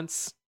she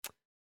wants,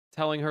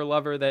 telling her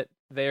lover that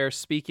they're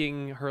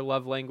speaking her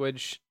love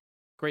language.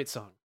 Great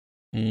song.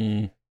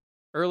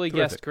 Early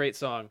guest, great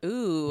song.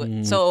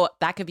 Ooh. So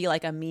that could be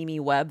like a Mimi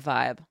Webb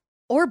vibe.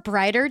 Or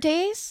Brighter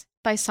Days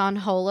by San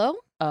Holo.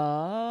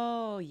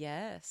 Oh,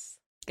 yes.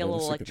 Get a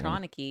little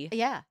electronic-y.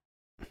 Yeah.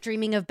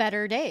 Dreaming of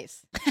better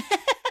days.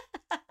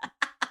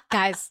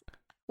 Guys,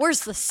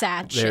 where's the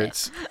sad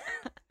shit?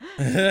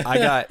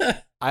 I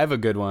have a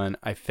good one,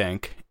 I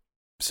think.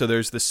 So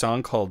there's this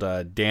song called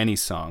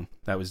Danny's Song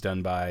that was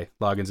done by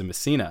Loggins and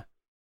Messina.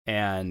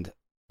 And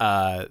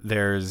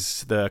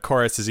there's the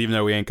chorus is, even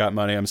though we ain't got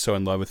money, I'm so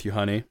in love with you,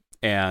 honey.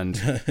 And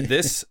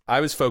this,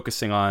 I was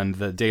focusing on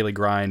the daily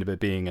grind of it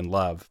being in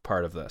love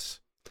part of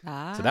this.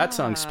 So that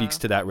song speaks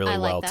to that really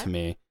well to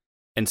me.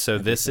 And so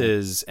this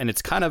is, and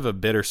it's kind of a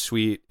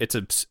bittersweet, I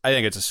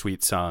think it's a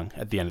sweet song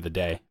at the end of the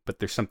day, but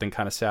there's something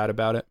kind of sad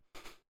about it.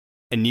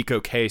 And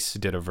Nico Case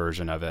did a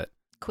version of it.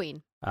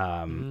 Queen.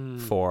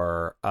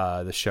 For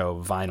the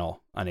show Vinyl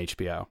on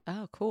HBO.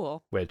 Oh,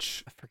 cool.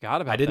 Which I forgot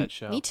about that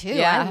show. Me too.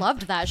 Yeah. I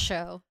loved that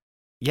show.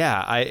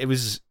 Yeah, it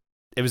was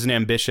an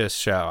ambitious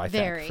show, I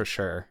think, Very. for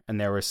sure.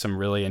 And there was some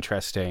really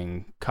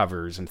interesting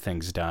covers and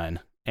things done.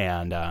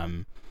 And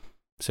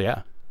so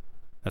yeah,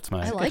 that's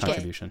my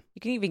contribution. You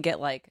can even get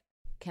like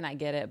 "Can I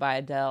Get It" by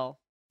Adele.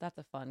 That's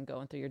a fun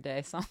going through your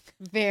day song.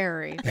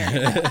 Very.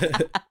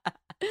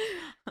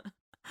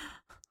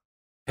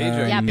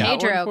 Pedro, yeah,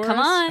 Pedro, come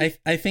on.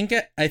 I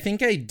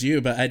think I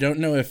do, but I don't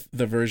know if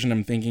the version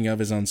I'm thinking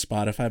of is on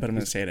Spotify, but I'm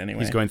going to say it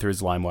anyway. He's going through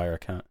his LimeWire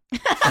account.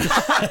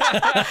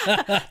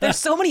 There's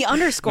so many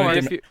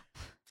underscores.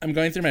 I'm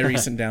going through my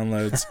recent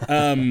downloads.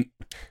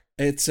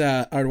 It's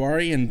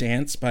Ardwarian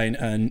Dance by,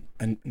 I'm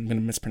going to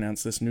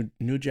mispronounce this,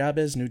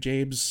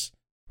 Nujabes,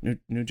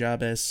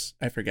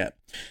 I forget.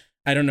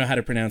 I don't know how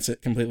to pronounce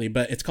it completely,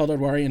 but it's called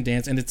Ardwarian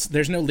Dance, and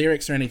there's no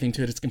lyrics or anything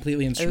to it. It's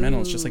completely instrumental.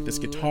 Ooh. It's just like this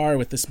guitar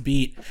with this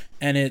beat,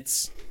 and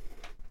it's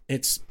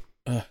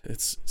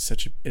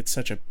such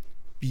a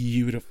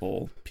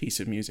beautiful piece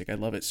of music. I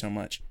love it so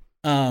much.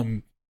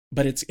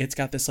 But it's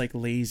got this like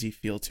lazy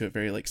feel to it,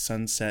 very like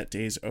Sunset,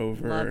 Days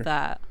Over. Love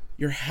that.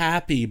 You're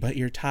happy, but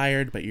you're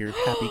tired, but you're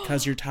happy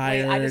because you're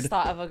tired. Wait, I just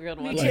thought of a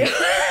good one. Me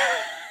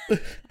too.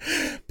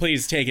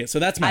 Please take it. So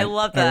that's my I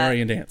love that.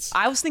 Ardwarian Dance.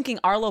 I was thinking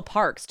Arlo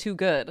Parks, Too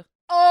Good.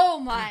 Oh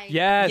my.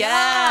 Yes.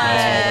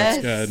 Yes.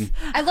 Oh, that's good.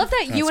 I love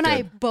that That's you and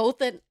I good.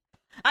 both.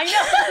 I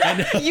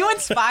know. You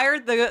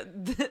inspired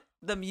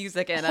the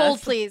music in us.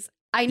 Hold, please.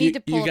 I need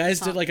to pull. You guys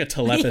did like a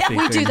telepathy thing.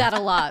 We do that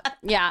a lot.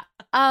 Yeah.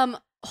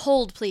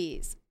 Hold,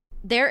 please.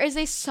 There is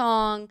a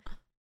song,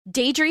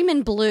 "Daydream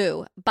in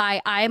Blue"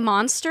 by I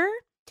Monster.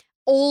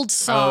 Old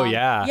song. Oh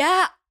yeah.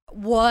 Yeah.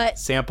 What?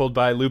 Sampled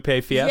by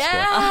Lupe Fiasco.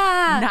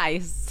 Yeah.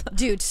 Nice.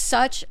 Dude,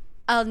 such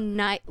a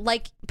night.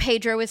 Like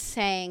Pedro was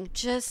saying,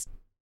 just.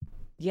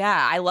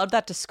 Yeah, I love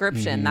that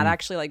description. That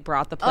actually like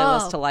brought the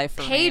playlist to life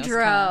for me.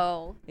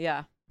 Pedro.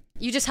 Yeah.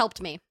 You just helped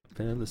me.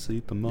 Fell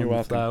asleep among You're the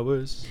welcome.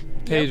 flowers.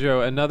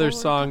 Pedro, another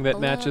song that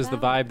matches the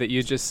vibe that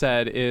you just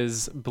said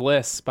is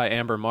 "Bliss" by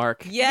Amber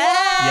Mark.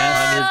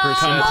 Yes.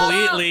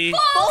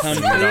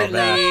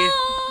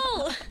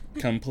 100%.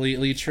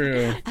 Completely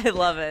true. I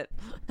love it.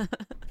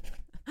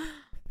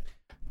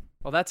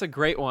 Well, that's a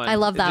great one. I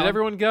love that Did one.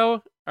 everyone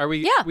go? Are we?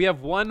 Yeah. We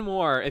have one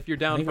more. If you're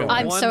down for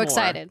I'm one so more.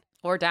 excited.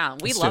 We're down.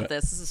 We Let's do love it.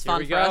 this. This is Here fun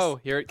we for go. us.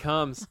 Here it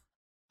comes.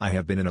 I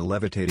have been in a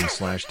levitating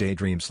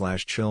 /daydream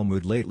 /chill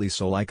mood lately,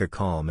 so like a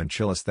calm and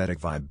chill aesthetic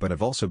vibe, but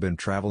I've also been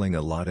traveling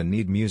a lot and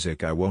need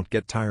music I won't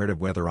get tired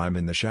of whether I'm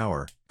in the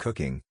shower,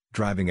 cooking,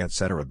 driving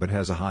etc., but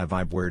has a high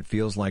vibe where it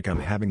feels like I'm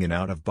having an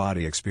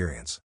out-of-body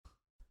experience.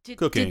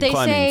 Cooking, did they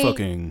climbing, say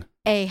fucking.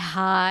 a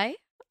high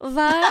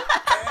vibe?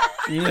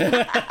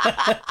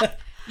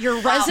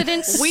 Your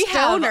resident We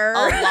have stoner.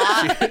 a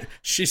lot.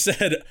 She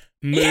said,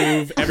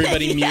 "Move,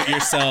 everybody, mute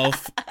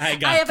yourself." I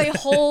have this. a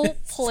whole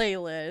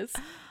playlist.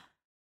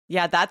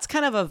 Yeah, that's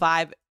kind of a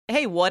vibe.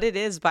 Hey, What It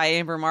Is by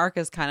Amber Mark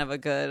is kind of a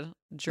good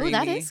Dreamy.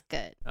 that is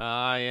good.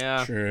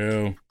 Yeah.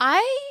 True.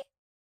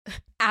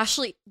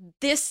 Ashley,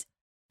 this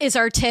is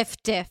our Tiff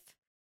Diff.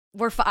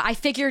 I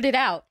figured it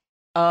out.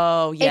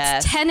 Oh,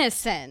 yes. It's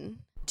Tennyson.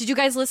 Did you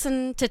guys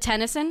listen to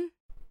Tennyson?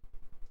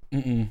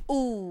 Mm-mm.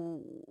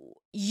 Ooh,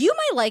 you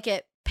might like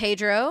it,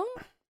 Pedro.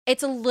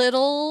 It's a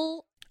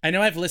little I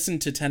know I've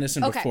listened to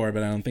Tennyson Okay. before,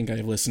 but I don't think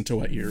I've listened to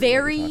what you're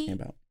Very- talking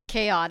about.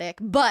 chaotic,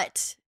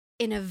 but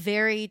in a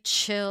very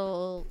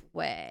chill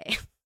way.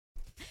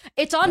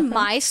 It's on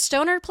my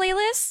stoner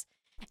playlist,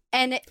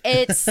 and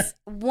it's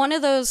one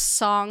of those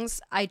songs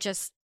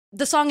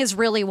the song is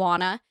Really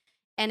Wanna,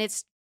 and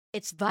it's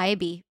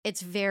vibey.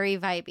 It's very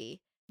vibey.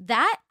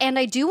 That, and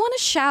I do want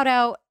to shout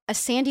out a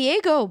San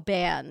Diego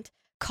band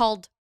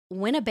called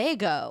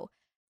Winnebago.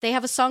 They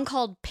have a song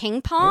called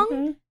Ping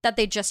Pong that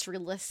they just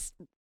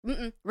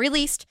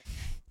released.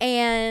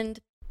 And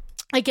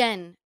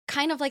again,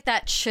 kind of like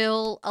that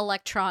chill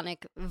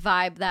electronic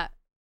vibe that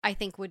I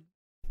think would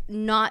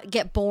not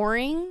get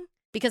boring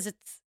because it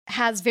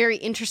has very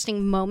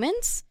interesting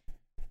moments.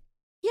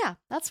 Yeah,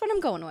 that's what I'm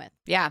going with.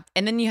 Yeah.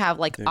 And then you have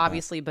like Dig that.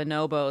 obviously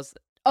Bonobos.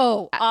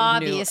 Oh,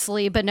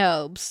 obviously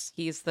Bonobos.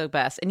 He's the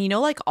best. And you know,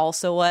 like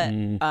also what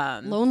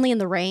Lonely in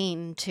the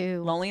Rain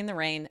too. Lonely in the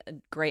Rain, a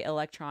great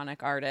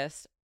electronic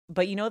artist.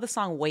 But you know the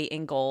song Weight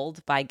in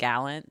Gold by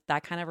Gallant?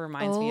 That kind of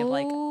reminds me of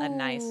like a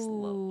nice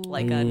little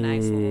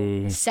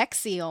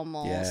Sexy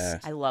almost. Yeah.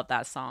 I love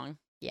that song.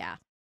 Yeah.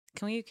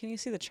 Can you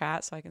see the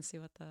chat so I can see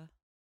what the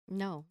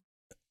No.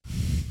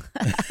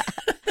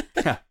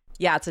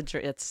 Yeah,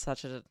 it's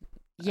such a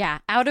Yeah.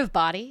 Out of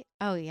Body.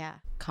 Oh yeah.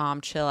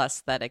 calm, chill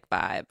aesthetic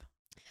vibe.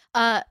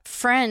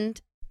 Friend,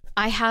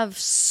 I have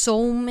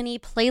so many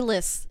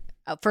playlists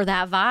for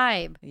that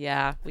vibe.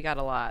 Yeah, we got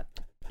a lot.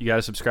 You got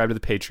to subscribe to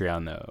the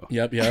Patreon though.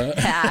 Yep.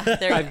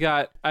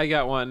 Yeah, I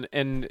got one,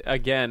 and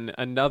again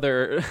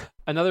another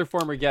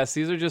former guest.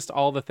 These are just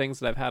all the things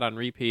that I've had on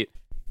repeat.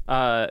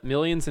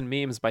 Millions and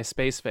Memes by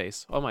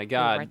Spaceface. Oh my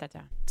god. Write that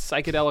down.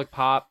 Psychedelic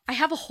pop. I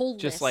have a whole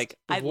Just list. like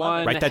I love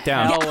one it. Write that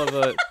down. hell of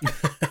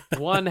a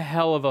one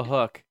hell of a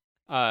hook.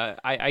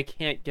 I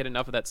can't get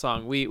enough of that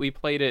song. We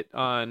played it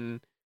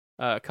on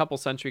a couple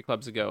Century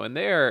Clubs ago, and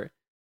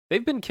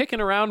they've been kicking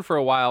around for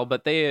a while,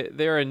 but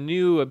they're a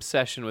new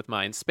obsession with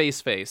mine.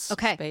 Spaceface.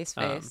 Okay. Space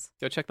face.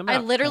 Go check them out. I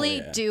literally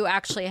Oh, yeah. do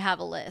actually have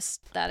a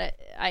list that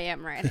I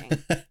am writing.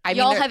 I mean,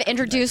 Y'all they're- have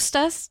introduced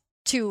us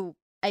to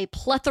a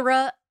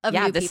plethora of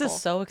yeah, new this people. is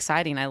so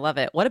exciting. I love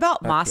it. What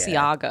about Fuck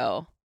yeah.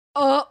 Masiago?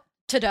 Oh,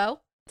 Tado.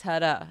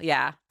 Ta-da.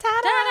 Yeah.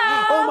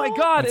 Oh my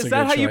god, That's is a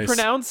that good how you choice.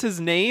 pronounce his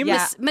name?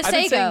 Yeah. I've been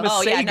saying Masego.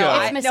 Oh yeah, no,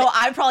 Masego.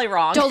 I'm probably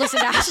wrong. Don't listen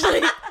to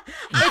Ashley.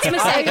 It's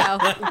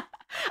Masego.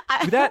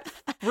 That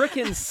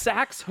frickin'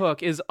 sax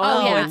hook is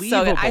Oh, yeah.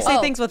 unbelievable. So good. I say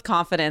Oh. things with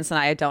confidence, and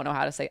I don't know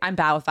how to say. I'm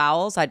bad with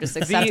vowels. I just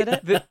accepted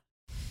it.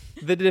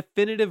 The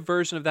definitive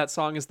version of that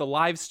song is the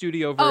live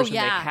studio version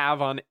yeah. they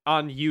have on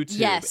YouTube,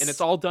 Yes. and it's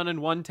all done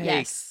in one take.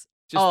 Yes.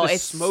 Just Oh, the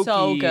it's smoky,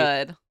 so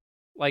good.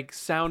 like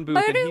sound booth,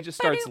 and he just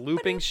starts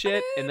looping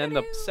shit, and then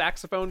the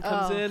saxophone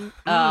comes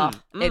Oh.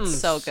 in. It's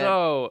so good.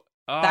 So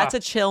That's a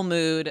chill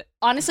mood.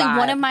 Honestly, vibe.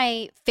 one of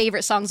my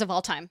favorite songs of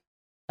all time.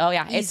 Oh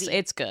yeah, Easy.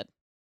 it's good.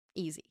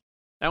 Easy.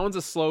 that one's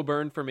a slow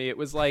burn for me. It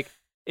was like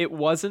it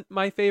wasn't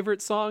my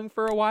favorite song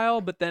for a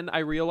while, but then I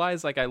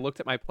realized, like, I looked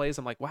at my plays,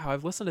 I'm like, wow,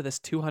 I've listened to this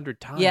 200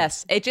 times.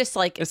 Yes, it just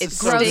like This it is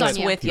so grows good. on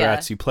you. With you.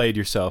 Congrats, you played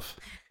yourself.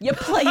 You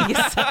please.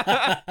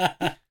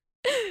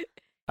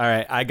 All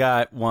right, I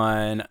got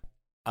one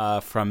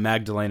from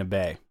Magdalena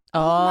Bay.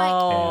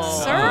 Oh,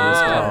 And Sir.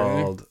 It's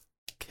called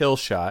Kill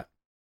Shot.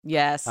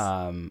 yes.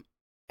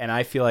 And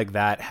I feel like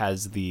that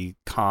has it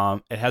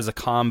has a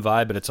calm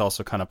vibe, but it's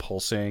also kind of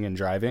pulsing and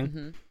driving.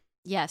 Mhm.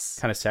 Yes.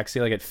 Kind of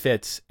sexy. Like it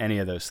fits any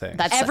of those things.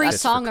 That's- Every Fits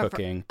for song of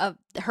cooking.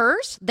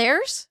 hers,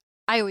 theirs,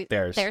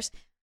 Theirs.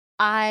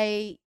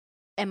 I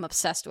am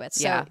obsessed with.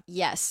 So Yeah.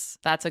 yes.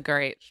 That's a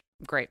great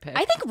pick.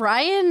 I think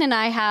Ryan and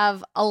I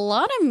have a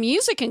lot of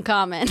music in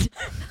common.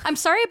 I'm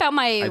sorry about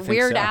my think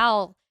Weird so.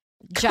 Al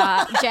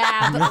jab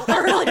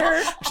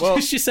earlier. Well,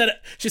 she said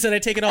I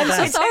take it all I'm so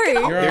back. sorry.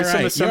 You're all There's some right.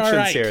 You're assumptions all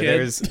right, here.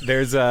 kid.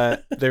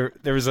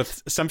 There was a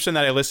assumption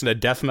that I listened to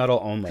death metal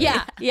only.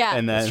 Yeah, yeah.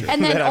 And then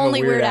And then that I'm a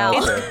only Weird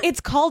Al. fan. it's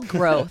called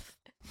growth.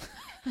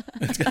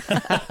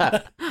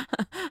 People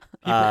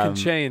can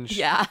change.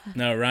 Yeah.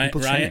 No,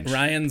 People change.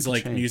 Ryan's People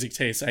like change. music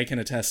taste, I can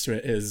attest to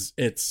it,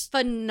 it's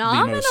the most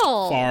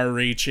Phenomenal.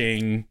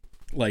 far-reaching,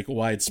 like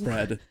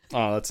widespread.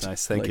 Oh, that's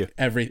nice. Thank you.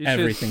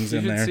 Everything's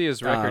in you there. should see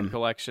his record Um,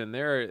 collection.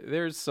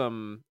 There's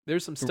some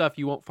stuff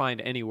you won't find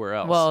anywhere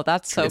else. Well,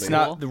 that's so It's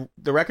cool. not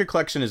the record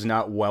collection is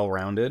not well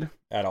rounded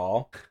at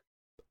all.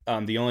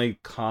 The only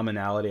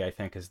commonality I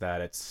think is that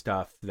it's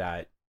stuff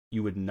that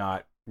you would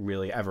not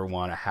really ever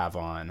want to have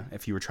on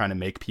if you were trying to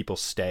make people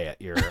stay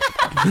at your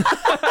apartment.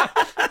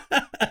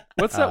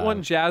 What's that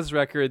one jazz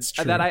record it's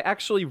true. that I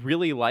actually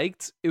really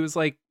liked? It was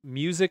like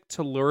Music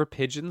to Lure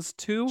Pigeons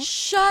To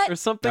Shut or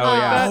something Oh,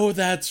 like yeah. that. Oh,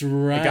 that's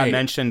right. It got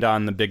mentioned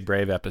on the Big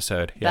Brave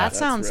episode. Yeah. That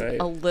sounds right.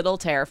 a little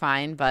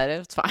terrifying, but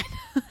it's fine.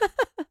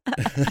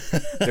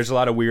 There's a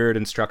lot of weird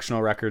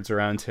instructional records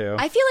around too.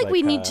 I feel like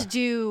we need to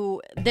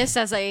do this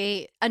as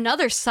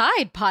another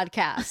side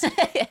podcast.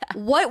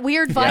 What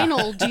weird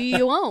vinyl do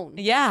you own?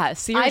 Yeah,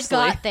 seriously.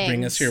 I've got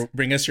things.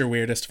 Bring us your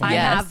weirdest vinyl. I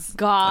have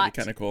got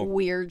kind of cool.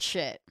 weird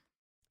shit.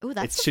 Ooh,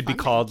 that's it should be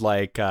called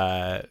like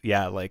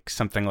like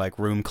something like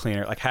room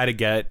cleaner, like how to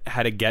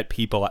get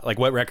people, like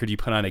what record you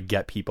put on to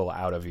get people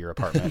out of your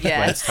apartment. Yes.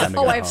 when it's time to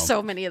Oh, go I have home.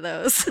 so many of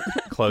those.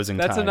 Closing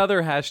That's time.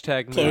 another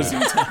hashtag. Closing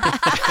time.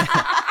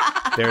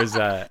 There's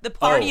the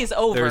party is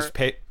over. There's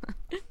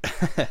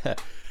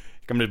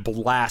I'm gonna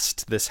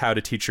blast this "How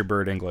to Teach Your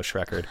Bird English"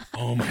 record.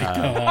 Oh my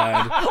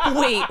god!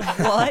 Wait,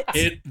 what?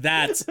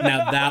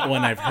 That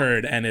one I've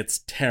heard, and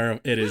it's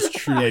terrible. It is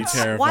truly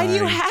terrifying. Why do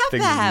you have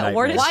that?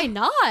 Where did Why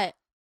not?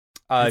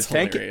 It's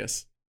thank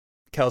hilarious.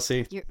 you,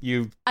 Kelsey.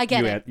 I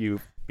get it. You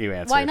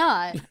answered. Why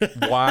not?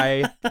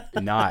 Why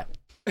not?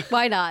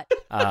 Why not?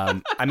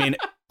 I mean,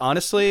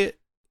 honestly,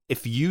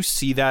 if you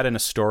see that in a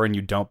store and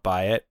you don't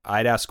buy it,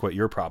 I'd ask what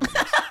your problem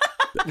is.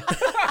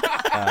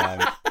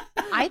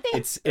 I think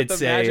it's the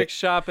magic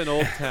shop in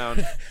Old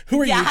Town. Who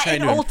are you Yeah,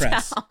 trying in to Old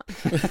impress? Town.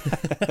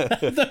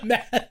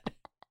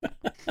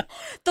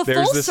 the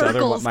There's full this other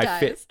circles, one.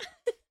 guys.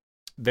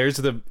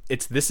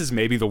 This is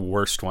maybe the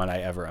worst one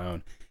I ever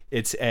own.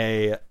 It's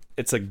a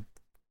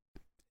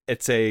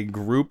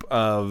group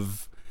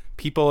of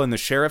people in the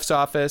sheriff's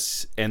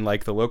office and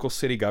like the local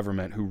city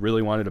government who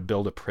really wanted to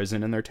build a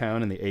prison in their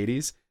town in the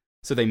 80s.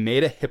 So they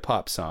made a hip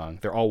hop song.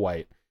 They're all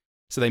white.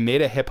 So they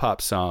made a hip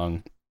hop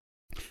song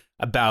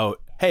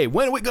about, hey,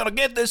 when are we going to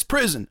get this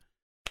prison?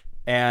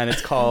 And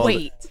it's called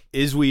Wait.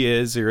 Is We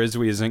Is or Is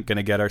We Isn't Going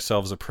to Get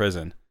Ourselves a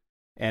Prison.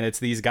 And it's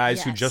these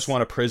guys who just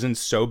want a prison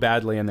so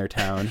badly in their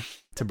town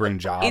to bring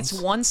jobs. It's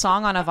one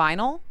song on a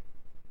vinyl?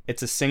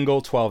 It's a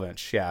single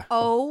 12-inch, yeah.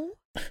 Oh.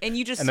 And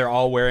you just And they're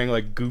all wearing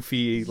like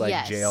goofy like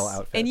Yes. jail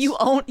outfits. and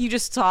you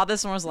just saw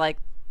this and was like,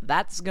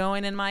 that's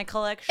going in my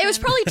collection. It was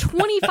probably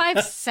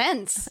 25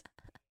 cents.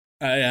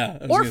 Yeah,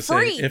 I was Or gonna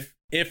say, free.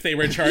 if they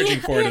were charging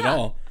for it at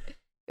all.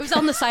 It was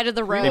on the side of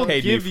the they road.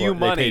 paid give me you They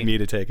money. paid me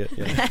to take it.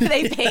 Yeah.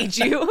 They paid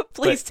you.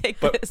 Please take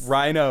but this.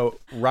 Rhino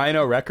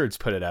Records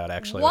put it out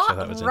actually, which I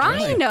thought was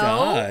interesting. Rhino?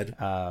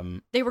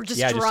 God. They were just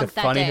yeah, drunk just a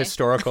that funny day.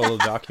 historical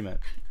document.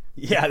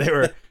 Yeah, they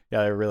were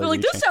really They're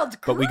like, this reaching. sounds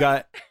But we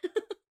got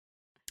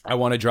I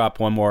want to drop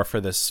one more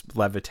for this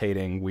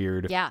levitating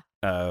weird Yeah.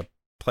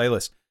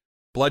 playlist.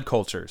 Blood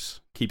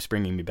Cultures keeps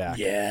bringing me back.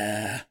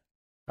 Yeah.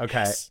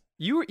 Okay. Yes.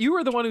 You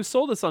were the one who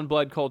sold us on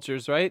Blood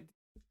Cultures, right?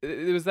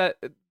 It was that.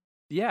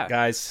 Yeah.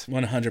 Guys,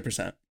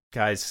 100%.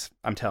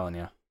 I'm telling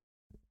you.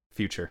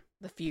 Future.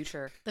 The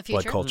future. The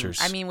Blood future. Cultures.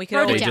 I mean, we could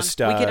Wrote it always,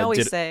 down. we can always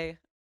did- say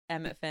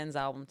Emmett Finn's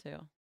album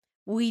too.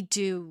 We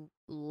do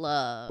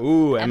love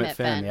Ooh, Emmett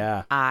Finn,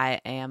 yeah.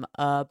 I am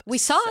up. We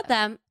saw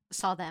him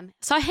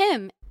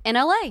in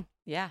LA.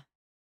 Yeah.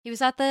 He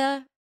was at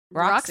the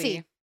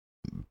Roxy. Roxy.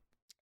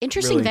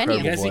 Interesting Really venue.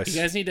 incredible.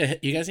 You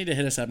guys need to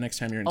hit us up next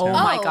time you're in Oh town.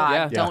 my Oh, God!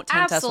 yeah. Don't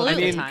tempt us with I a Absolutely.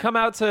 good mean, time.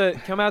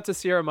 come out to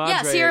Sierra Madre.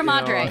 Yeah, Sierra you know,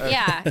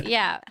 Madre.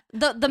 Yeah.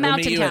 The We'll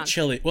mountain meet you town. at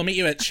Chili. We'll meet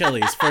you at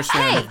Chili's. First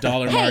round of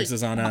dollar marks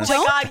is on us. Oh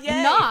my Don't God,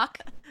 yay. knock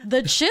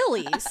the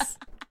Chili's.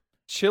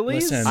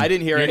 Chili's. Listen, I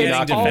didn't hear you're any getting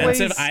knocking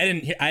defensive.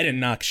 Always- I didn't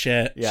knock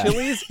shit. Yeah.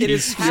 Chili's. It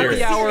is He's happy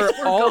serious. hour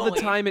We're all the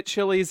going. time at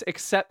Chili's,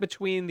 except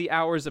between the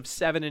hours of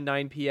 7 and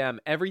 9 p.m.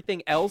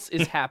 Everything else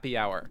is happy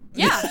hour.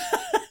 Yeah.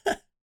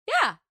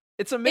 Yeah.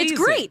 It's amazing.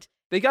 It's great.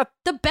 They got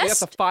The They got best.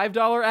 the $5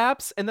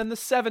 apps and then the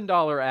 $7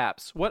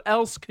 apps. What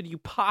else could you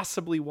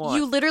possibly want?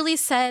 You literally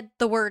said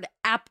the word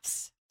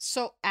apps.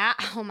 So,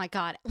 oh my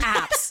God,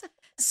 apps.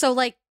 So,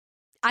 like,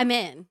 I'm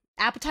in.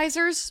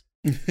 Appetizers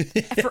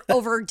for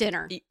over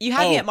dinner. You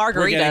had me at We're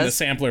getting the margaritas.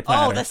 sampler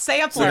platter. Oh, the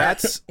sampler. So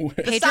that's the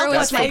Pedro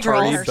Southwest is egg my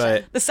rolls. person.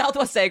 but The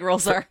Southwest egg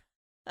rolls are.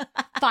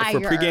 Fire.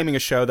 if we're pre-gaming a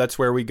show, that's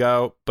where we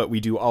go, but we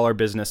do all our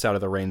business out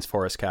of the Rains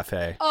Forest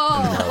Cafe.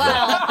 Oh,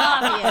 well,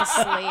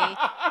 obviously.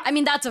 I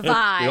mean, that's a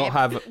vibe. We don't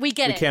have We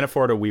get we it. can't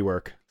afford a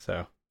WeWork,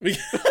 so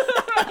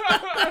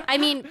I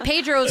mean,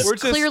 Pedro's We're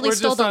just- clearly we're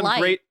stole just the on light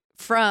great-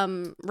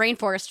 from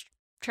Rainforest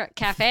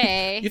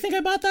Cafe. You think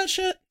I bought that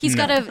shit? He's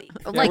No. got a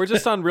Yeah, like. we're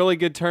just on really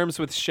good terms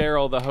with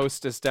Cheryl, the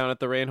hostess down at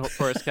the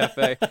Rainforest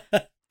Cafe.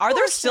 Are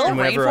there still And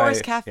whenever rainforest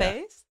I-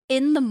 cafes?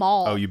 in the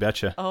mall. oh, you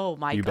betcha. Oh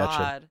my you betcha.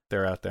 God.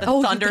 They're out there. The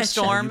Oh, you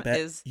thunderstorm You bet-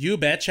 is. You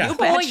betcha. You Oh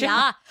betcha.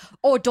 yeah.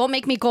 Oh, don't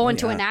make me go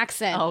into yeah. an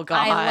accent. Oh,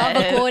 God. I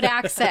love a good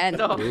accent.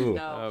 Oh, Ooh.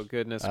 no. Oh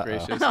goodness Uh-oh.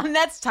 gracious!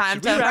 That's time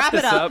Should to we wrap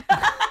it this up.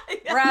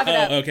 Wrap it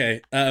up. Oh,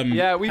 okay.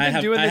 Yeah, we've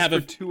been doing this for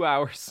 2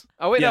 hours.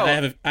 Oh wait, yeah,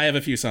 no. I have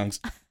a few songs.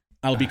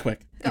 I'll be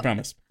quick. I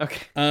promise.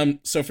 Okay.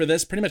 So for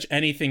this, pretty much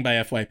anything by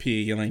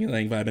FYP, Yelling,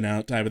 Vibing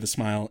Out, Die With a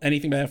Smile,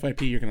 anything by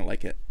FYP, you're gonna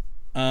like it.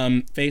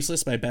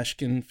 Faceless by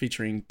Beshkin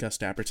featuring Gus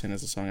Dapperton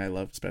is a song I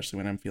love, especially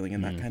when I'm feeling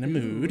in that kind of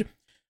mood.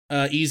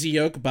 Easy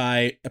Yoke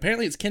by,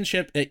 apparently it's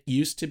Kinship. It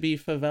used to be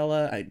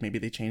Favela. Maybe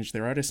they changed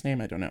their artist name.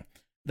 I don't know.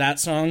 That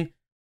song,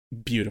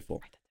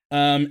 beautiful.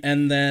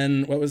 And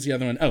then what was the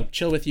other one? Oh,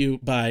 Chill With You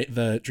by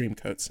the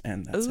Dreamcoats,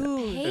 and that's it.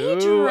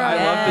 Ooh, I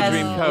love the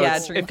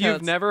Yes. Dreamcoats. Yeah, If you've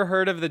Dreamcoats. never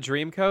heard of the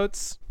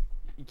Dreamcoats,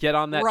 Get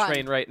on that Run.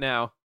 train right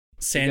now.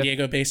 San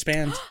Diego-based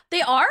band.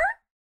 They are?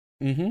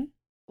 Mm-hmm.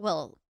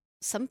 Well,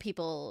 some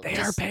people. They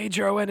are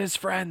Pedro and his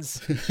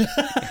friends.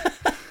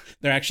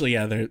 They're actually,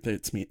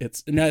 it's me.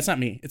 It's not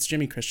me. It's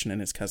Jimmy Christian and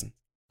his cousin.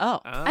 Oh.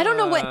 I don't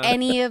know what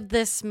any of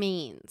this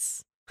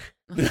means.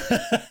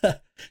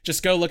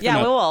 Just go look Yeah,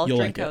 them we up. will. You'll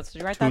Drink like coats. it. Did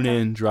you write Tune that down?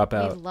 in, drop We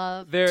out.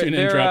 love. They're, Tune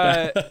in,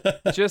 drop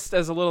out. just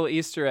as a little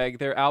Easter egg,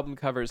 their album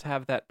covers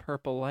have that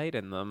purple light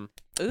in them.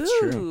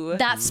 Ooh.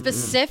 That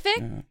specific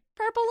Yeah.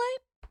 purple light?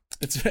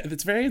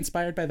 It's very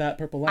inspired by that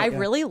purple light. I yeah.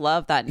 really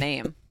love that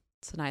name.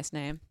 It's a nice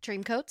name.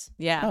 Dreamcoats?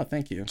 Yeah. Oh,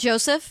 thank you.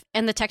 Joseph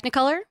and the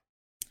Technicolor?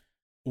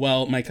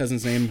 Well, my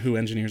cousin's name, who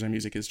engineers our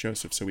music, is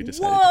Joseph, so we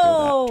decided to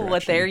Whoa! go that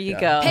direction. There you Yeah.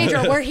 go.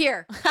 Pedro, we're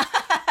here.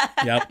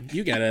 Yep,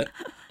 you get it.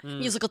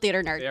 Musical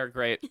theater nerd. They are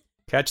great.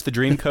 Catch the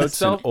Dreamcoats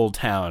So- in Old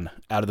Town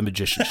out of the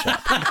Magician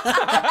Shop.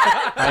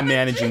 I'm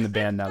managing the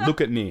band now.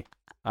 Look at me.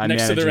 I'm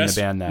managing the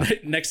band now.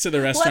 Right next to the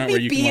restaurant me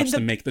where you be can in watch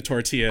them make the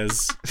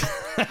tortillas.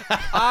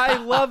 I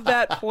love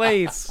that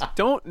place.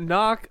 Don't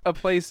knock a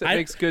place that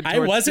makes good I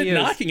tortillas. wasn't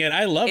knocking it.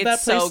 I love It's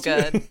that place so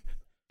too. good.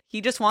 He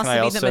just wants Can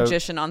to I be the also-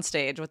 magician on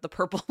stage with the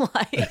purple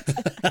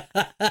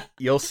light.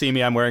 You'll see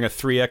me. I'm wearing a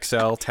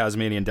 3XL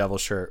Tasmanian devil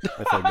shirt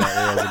with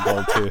a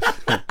gold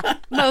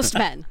tooth. Most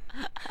men.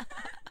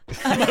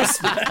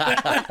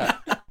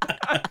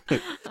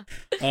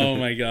 Oh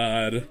my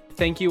god.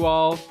 Thank you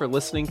all for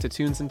listening to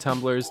Tunes and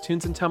Tumblers.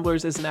 Tunes and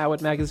Tumblers is an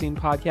Outwit Magazine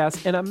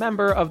podcast and a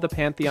member of the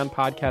Pantheon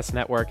Podcast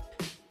Network.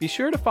 Be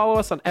sure to follow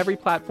us on every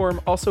platform.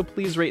 Also,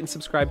 please rate and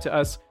subscribe to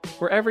us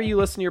wherever you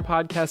listen to your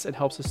podcasts. It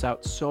helps us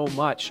out so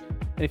much.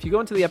 And if you go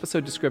into the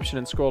episode description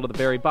and scroll to the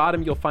very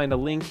bottom, you'll find a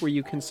link where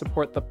you can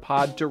support the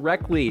pod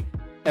directly.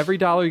 Every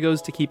dollar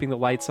goes to keeping the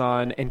lights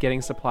on and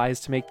getting supplies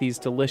to make these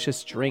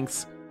delicious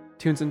drinks.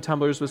 Tunes and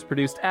Tumblers was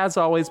produced, as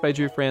always, by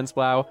Drew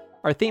Franzblau.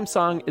 Our theme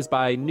song is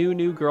by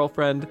New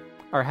Girlfriend.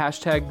 Our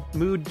hashtag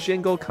mood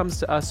jingle comes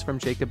to us from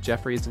Jacob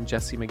Jeffries and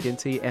Jesse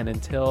McGinty. And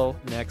until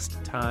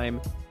next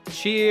time,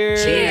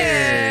 cheers!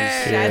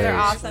 Cheers! You guys are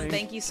awesome.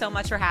 Thank you so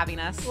much for having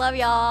us. Love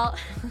y'all.